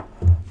emissions.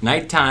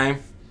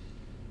 Nighttime.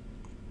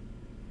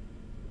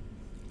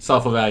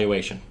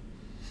 Self-evaluation.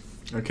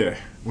 Okay,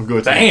 we'll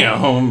go.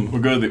 Damn.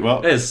 We'll go to the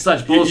well. That is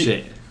such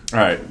bullshit. All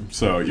right,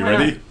 so you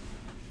ready?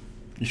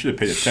 You should have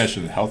paid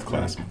attention in health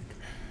class.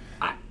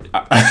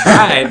 I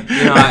tried.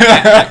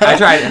 I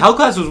tried. Health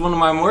class was one of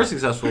my more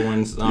successful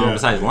ones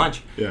besides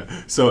lunch. Yeah.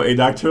 So a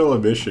nocturnal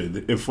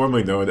emission,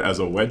 informally known as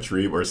a wet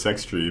dream or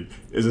sex dream,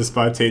 is a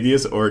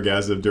spontaneous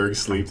orgasm during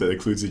sleep that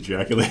includes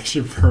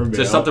ejaculation per male. Is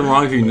there something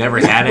wrong if you never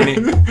had any?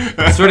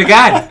 I swear to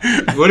God.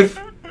 What if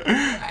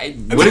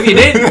you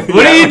didn't?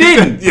 What if you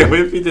didn't? Yeah. What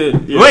if you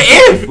did? Yeah.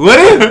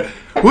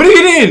 What if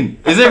you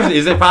didn't?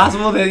 Is it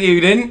possible that you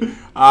didn't?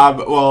 I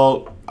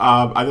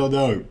don't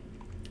know.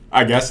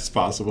 I guess it's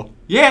possible.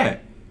 Yeah.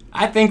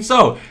 I think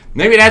so.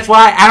 Maybe that's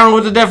why I don't know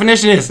what the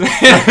definition is.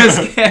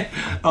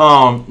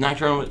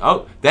 Nocturnal.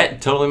 Oh,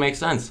 that totally makes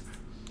sense.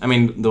 I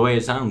mean, the way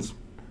it sounds,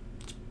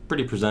 it's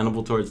pretty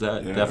presentable towards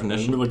that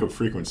definition. Let me look up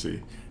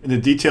frequency. In a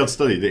detailed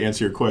study, to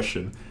answer your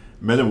question,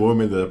 men and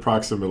women that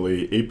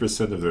approximately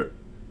 8% of their...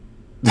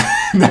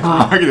 Never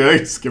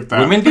mind, skip that.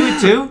 Women do it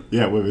too?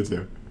 Yeah, women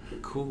do.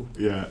 Cool.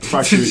 Yeah,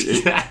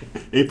 approximately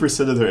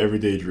 8% of their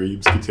everyday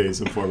dreams contain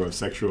some form of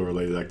sexual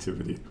related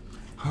activity.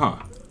 Huh.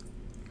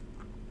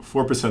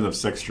 4% of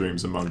sex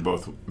dreams among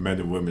both men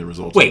and women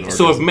result in Wait,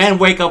 so if men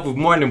wake up with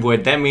morning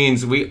wood, that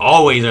means we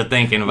always are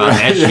thinking about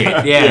that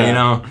shit. Yeah, you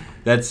know,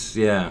 that's,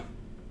 those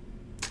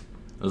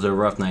are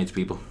rough nights,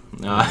 people.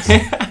 All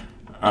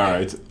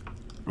right.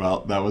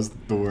 Well, that was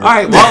the word. All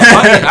right, well,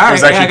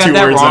 I got 2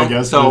 that words, wrong. I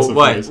guess. So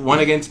what, phrase. One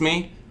against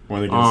me?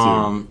 One against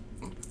you.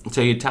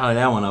 So you tally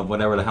that one up,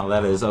 whatever the hell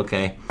that is,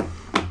 okay.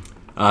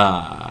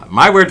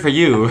 My word for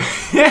you,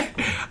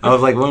 I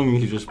was like, well,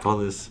 you just pull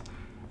this,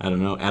 I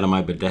don't know, out of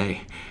my bidet.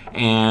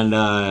 And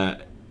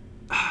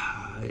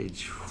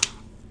let's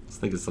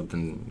think of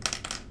something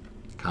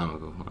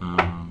comical.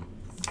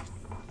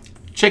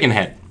 Chicken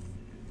head.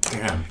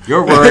 Damn.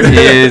 Your word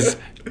is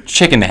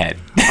chicken head.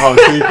 Oh,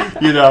 see,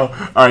 all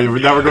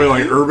right, now we're going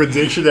like Urban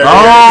Dictionary.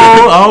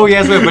 Oh,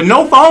 yes, but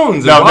no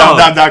phones involved.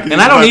 No,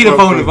 and I don't need a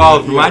phone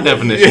involved for my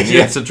definition.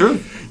 Yeah, it's the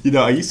truth.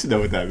 I used to know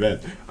what that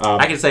meant.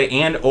 I can say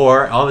and,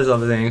 or, all these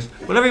other things,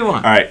 whatever you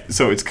want. All right,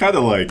 so it's kind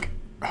of like,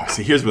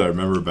 see, here's what I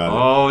remember about it.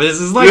 Oh, this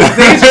is like the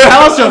Dave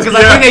Chappelle show, because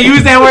I think they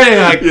use that word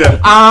and like,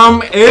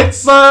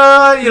 it's,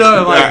 like,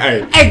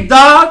 hey,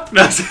 dog.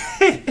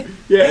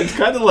 Yeah, it's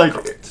kind of like,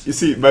 you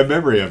see, my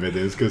memory of it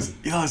is, because,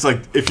 it's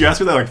like, if you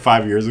asked me that like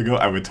 5 years ago,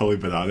 I would totally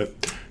been on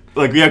it.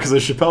 Like, yeah, because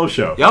of the Chappelle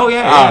show. Oh,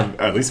 yeah.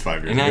 At least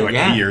 5 years ago,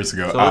 8 years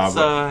ago.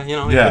 So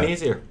it's, even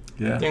easier.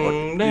 Yeah,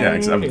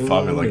 because I've been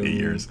following it like 8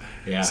 years.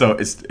 Yeah. So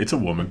it's a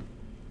woman.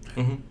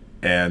 Mm-hmm.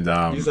 And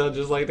you sound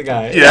just like the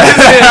guy. Yeah.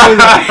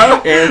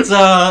 It's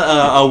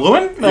a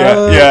woman.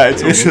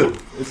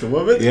 It's a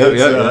woman.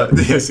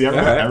 Yeah. See,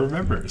 I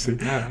remember.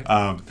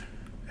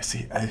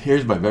 See,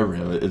 here's my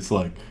memory of it. It's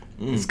like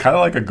it's kind of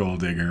like a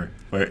gold digger,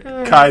 but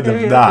kind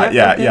of not.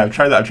 Yeah. I'm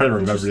trying to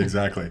remember it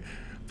exactly,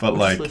 but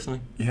like,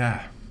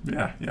 yeah.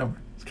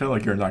 It's kind of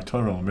like your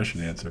nocturnal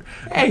emission answer.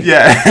 Hey,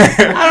 yeah.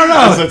 I don't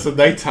know. So it's a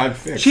nighttime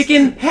fix.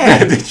 Chicken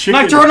head.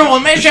 Nocturnal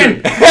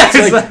emission.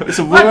 It's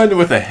a woman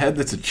with a head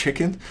that's a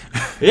chicken.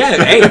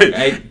 Yeah.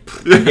 Hey,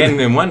 again,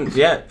 in one.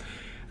 Yeah.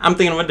 I'm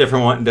thinking of a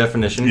different one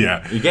definition.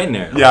 Yeah. You're getting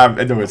there. Yeah,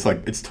 I know. It's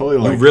like, it's totally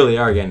like. You really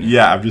are getting there.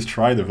 Yeah, I'm just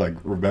trying to like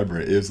remember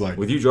it. It was like.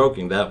 With you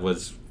joking, that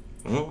was.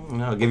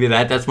 I'll give you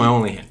that. That's my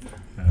only hint.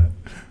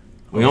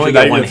 We only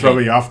got one. Throw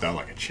me off now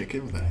like a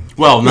chicken with that.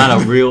 Well,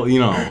 not a real,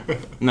 I'm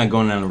not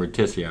going down a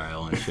rotisserie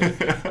aisle and shit.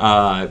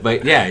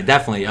 But yeah,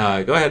 definitely.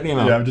 Go ahead,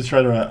 Yeah, I'm just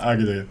trying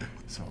to.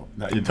 So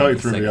now you totally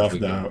threw me off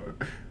now.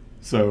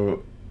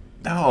 So,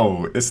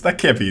 no, that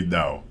can't be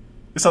no.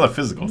 It's not a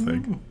physical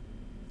thing.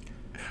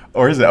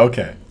 Or is it?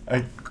 Okay.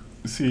 I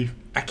see.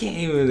 I can't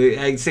even.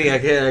 I see. I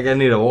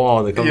need a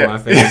wall to come to my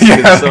face.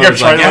 Yeah, So I'm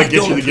trying to like,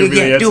 get you to it, give me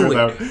the answer do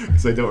without,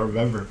 because I don't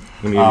remember.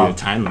 I'm gonna give you a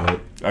time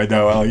limit. I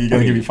know. You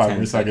gotta give me 5 more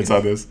 10 seconds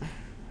on this.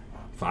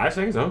 5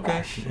 seconds?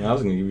 Okay. Yeah, I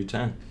was gonna give you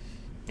 10.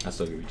 I'll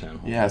still give you 10.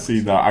 Yeah.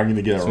 See, no, I'm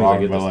gonna get it as soon wrong. as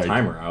I get But this like,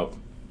 timer out.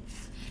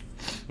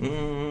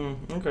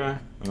 Okay.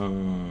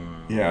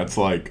 yeah, it's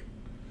like.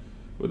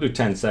 We'll do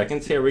 10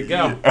 seconds. Here we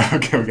go.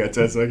 Okay, we got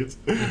 10 seconds.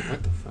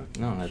 What the fuck?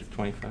 No, that's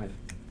 25.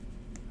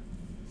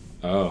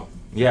 Oh,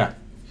 yeah.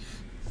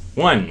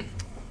 1.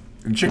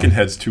 And chicken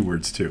head's 2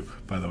 words too,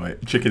 by the way.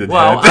 Chicken and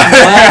Well, head. I'm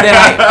glad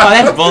that oh,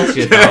 that's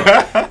bullshit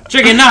though.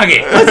 Chicken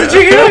nugget. What's a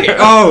chicken nugget?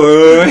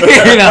 Oh,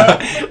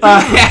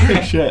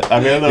 Shit. I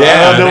mean, I don't know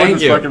thank what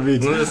this you. fucking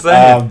means. I'm just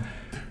saying.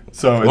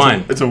 So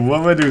it's a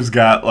woman who's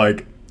got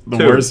like the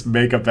 2. worst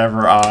makeup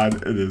ever on.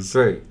 It is.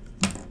 3.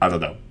 I don't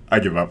know. I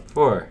give up.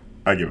 4.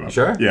 I give up.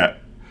 Sure? Yeah.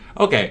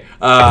 Okay.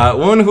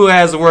 Woman who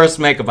has the worst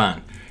makeup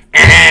on.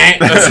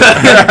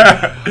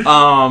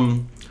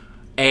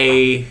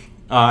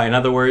 In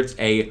other words,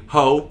 a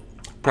hoe,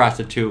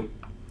 prostitute,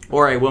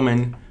 or a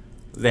woman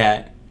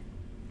that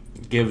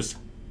gives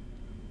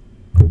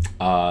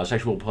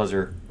sexual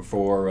pleasure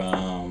for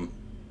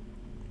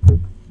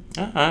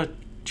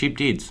cheap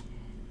deeds.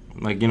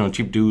 Like,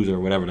 cheap dudes or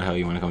whatever the hell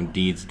you want to call them.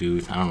 Deeds,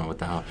 dudes. I don't know what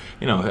the hell.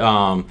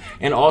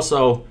 And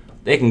also,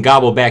 they can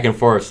gobble back and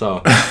forth,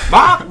 so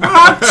back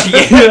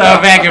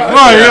and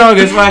forth,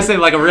 that's why I say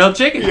like a real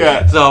chicken.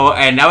 Yeah. So,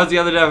 and that was the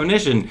other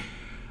definition.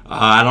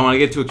 I don't want to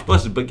get too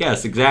explicit, but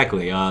yes,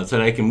 exactly. So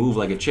they can move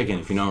like a chicken,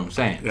 if you know what I'm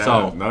saying. Yeah.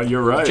 So, no,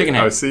 you're right. Chicken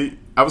head. See,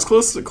 I was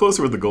closer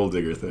with the gold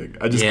digger thing.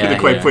 I just couldn't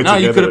quite put no,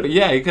 together.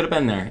 you could have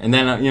been there, and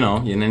then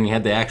and then you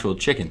had the actual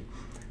chicken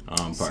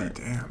part. See,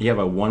 damn. You have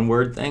a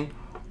one-word thing.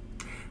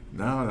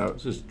 No, that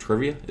This is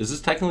trivia. Is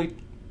this technically?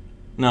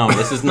 No,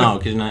 this is no,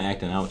 because you're not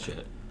acting out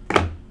shit.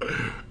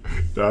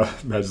 No,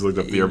 I just looked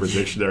up the Urban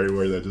Dictionary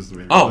word that just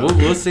made me Oh,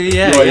 we'll see.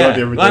 Yeah, You want yeah.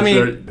 the Urban Well, I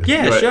Dictionary? mean,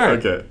 yeah, sure.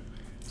 Okay.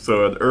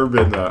 So an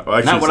urban, well,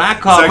 actually, Not what I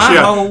call it's actually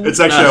my on, hoe. it's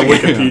actually No, on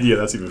it's okay. Wikipedia.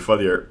 That's even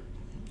funnier.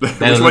 doesn't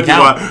Which one do you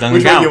count. want? Doesn't Which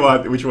one do count. you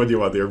want? Which one do you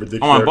want? The Urban I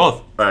Dictionary. want both.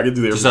 All right, I can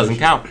do the Urban Just doesn't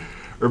Dictionary. count.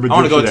 Urban I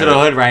want to go to the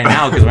Dictionary. hood right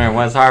now because we're in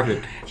West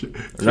Hartford.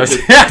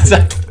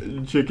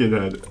 Chicken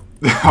head.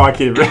 Oh, I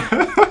can't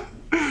even.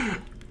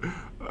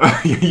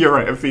 You're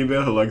right. A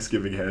female who likes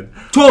giving head.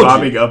 Told you.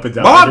 Bobbing up and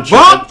down. Bob, like a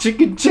Bob,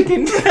 chicken.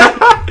 Chicken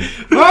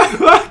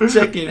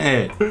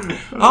head.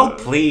 Oh,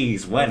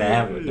 please,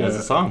 whatever. That's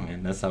a song,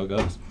 man. That's how it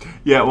goes.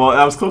 Yeah, well,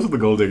 I was close with the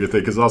gold digger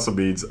thing because it also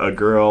means a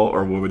girl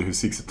or woman who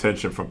seeks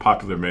attention from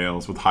popular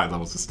males with high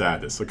levels of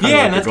status. So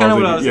Yeah, and that's kind of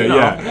what I was.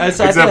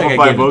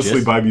 exemplified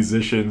mostly by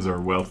musicians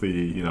or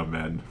wealthy,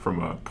 men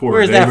from a poor.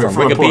 Where is that from?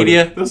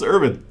 Wikipedia? That's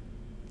urban.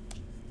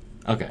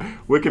 Okay.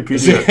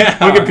 Wikipedia.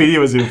 Wikipedia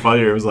was even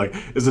funnier. It was like,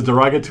 it's a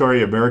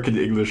derogatory American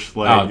English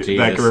slang that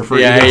can refer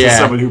to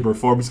someone who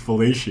performs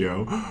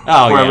fellatio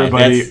for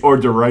everybody, or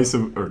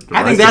derisive.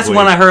 I think that's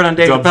one I heard on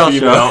Dave Chappelle's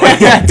show.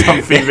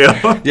 Dumb female.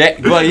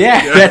 Yeah. Well,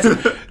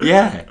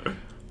 yeah.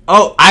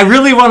 Oh, I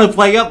really want to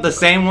play up the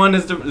same one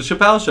as the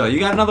Chappelle show.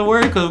 You got another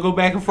word? Because we'll go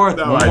back and forth.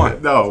 No, one more.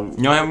 no. You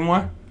don't have any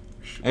more?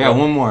 I got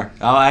one more.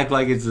 I'll act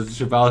like it's a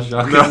Chappelle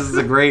show because this is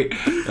a great.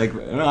 I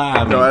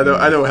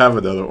don't have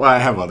another. Well, I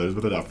have others,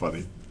 but they're not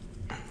funny.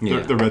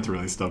 Yeah. They're meant to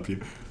really stump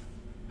you.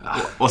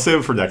 I'll save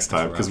it for next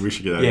time because we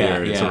should get out of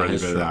here. It's already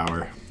been an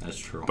hour. That's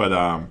true.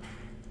 But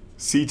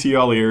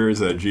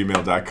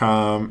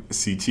ctallears@gmail.com.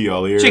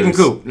 ctallears. Chicken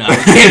coop. No,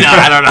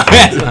 I don't know.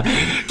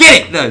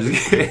 Get it. No,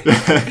 just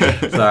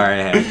kidding.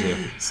 Sorry, I had to.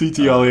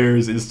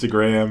 ctallears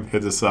Instagram.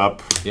 Hit us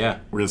up. Yeah.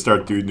 We're gonna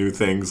start doing new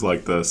things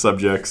like the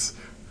subjects.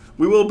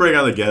 We will bring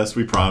on a guest.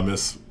 We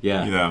promise.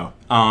 Yeah.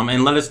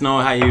 And let us know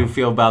how you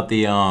feel about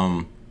the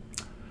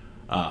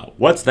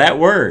what's that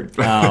word?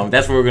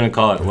 That's what we're gonna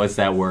call it. What's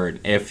that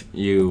word? If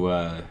you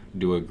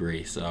do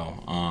agree.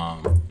 So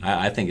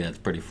I think that's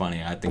pretty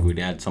funny. I think we'd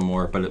add some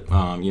more, but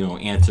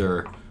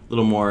answer a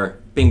little more.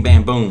 Bing,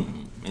 bam,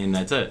 boom, and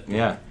that's it.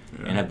 Yeah.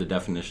 And have the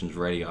definitions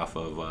ready off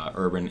of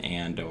Urban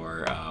and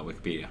or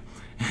Wikipedia.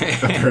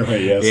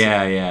 Apparently, yes.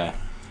 Yeah.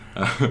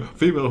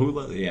 Female who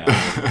loves yeah.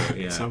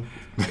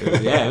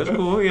 Yeah, it was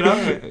cool,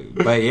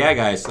 But yeah,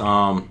 guys,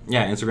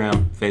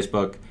 Instagram,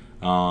 Facebook,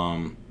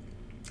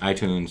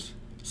 iTunes,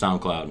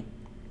 SoundCloud.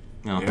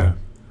 Yeah.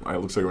 All right,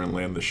 looks like we're gonna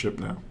land the ship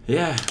now.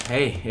 Yeah.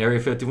 Hey, Area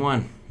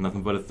 51.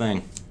 Nothing but a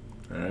thing.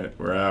 All right,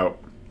 we're out.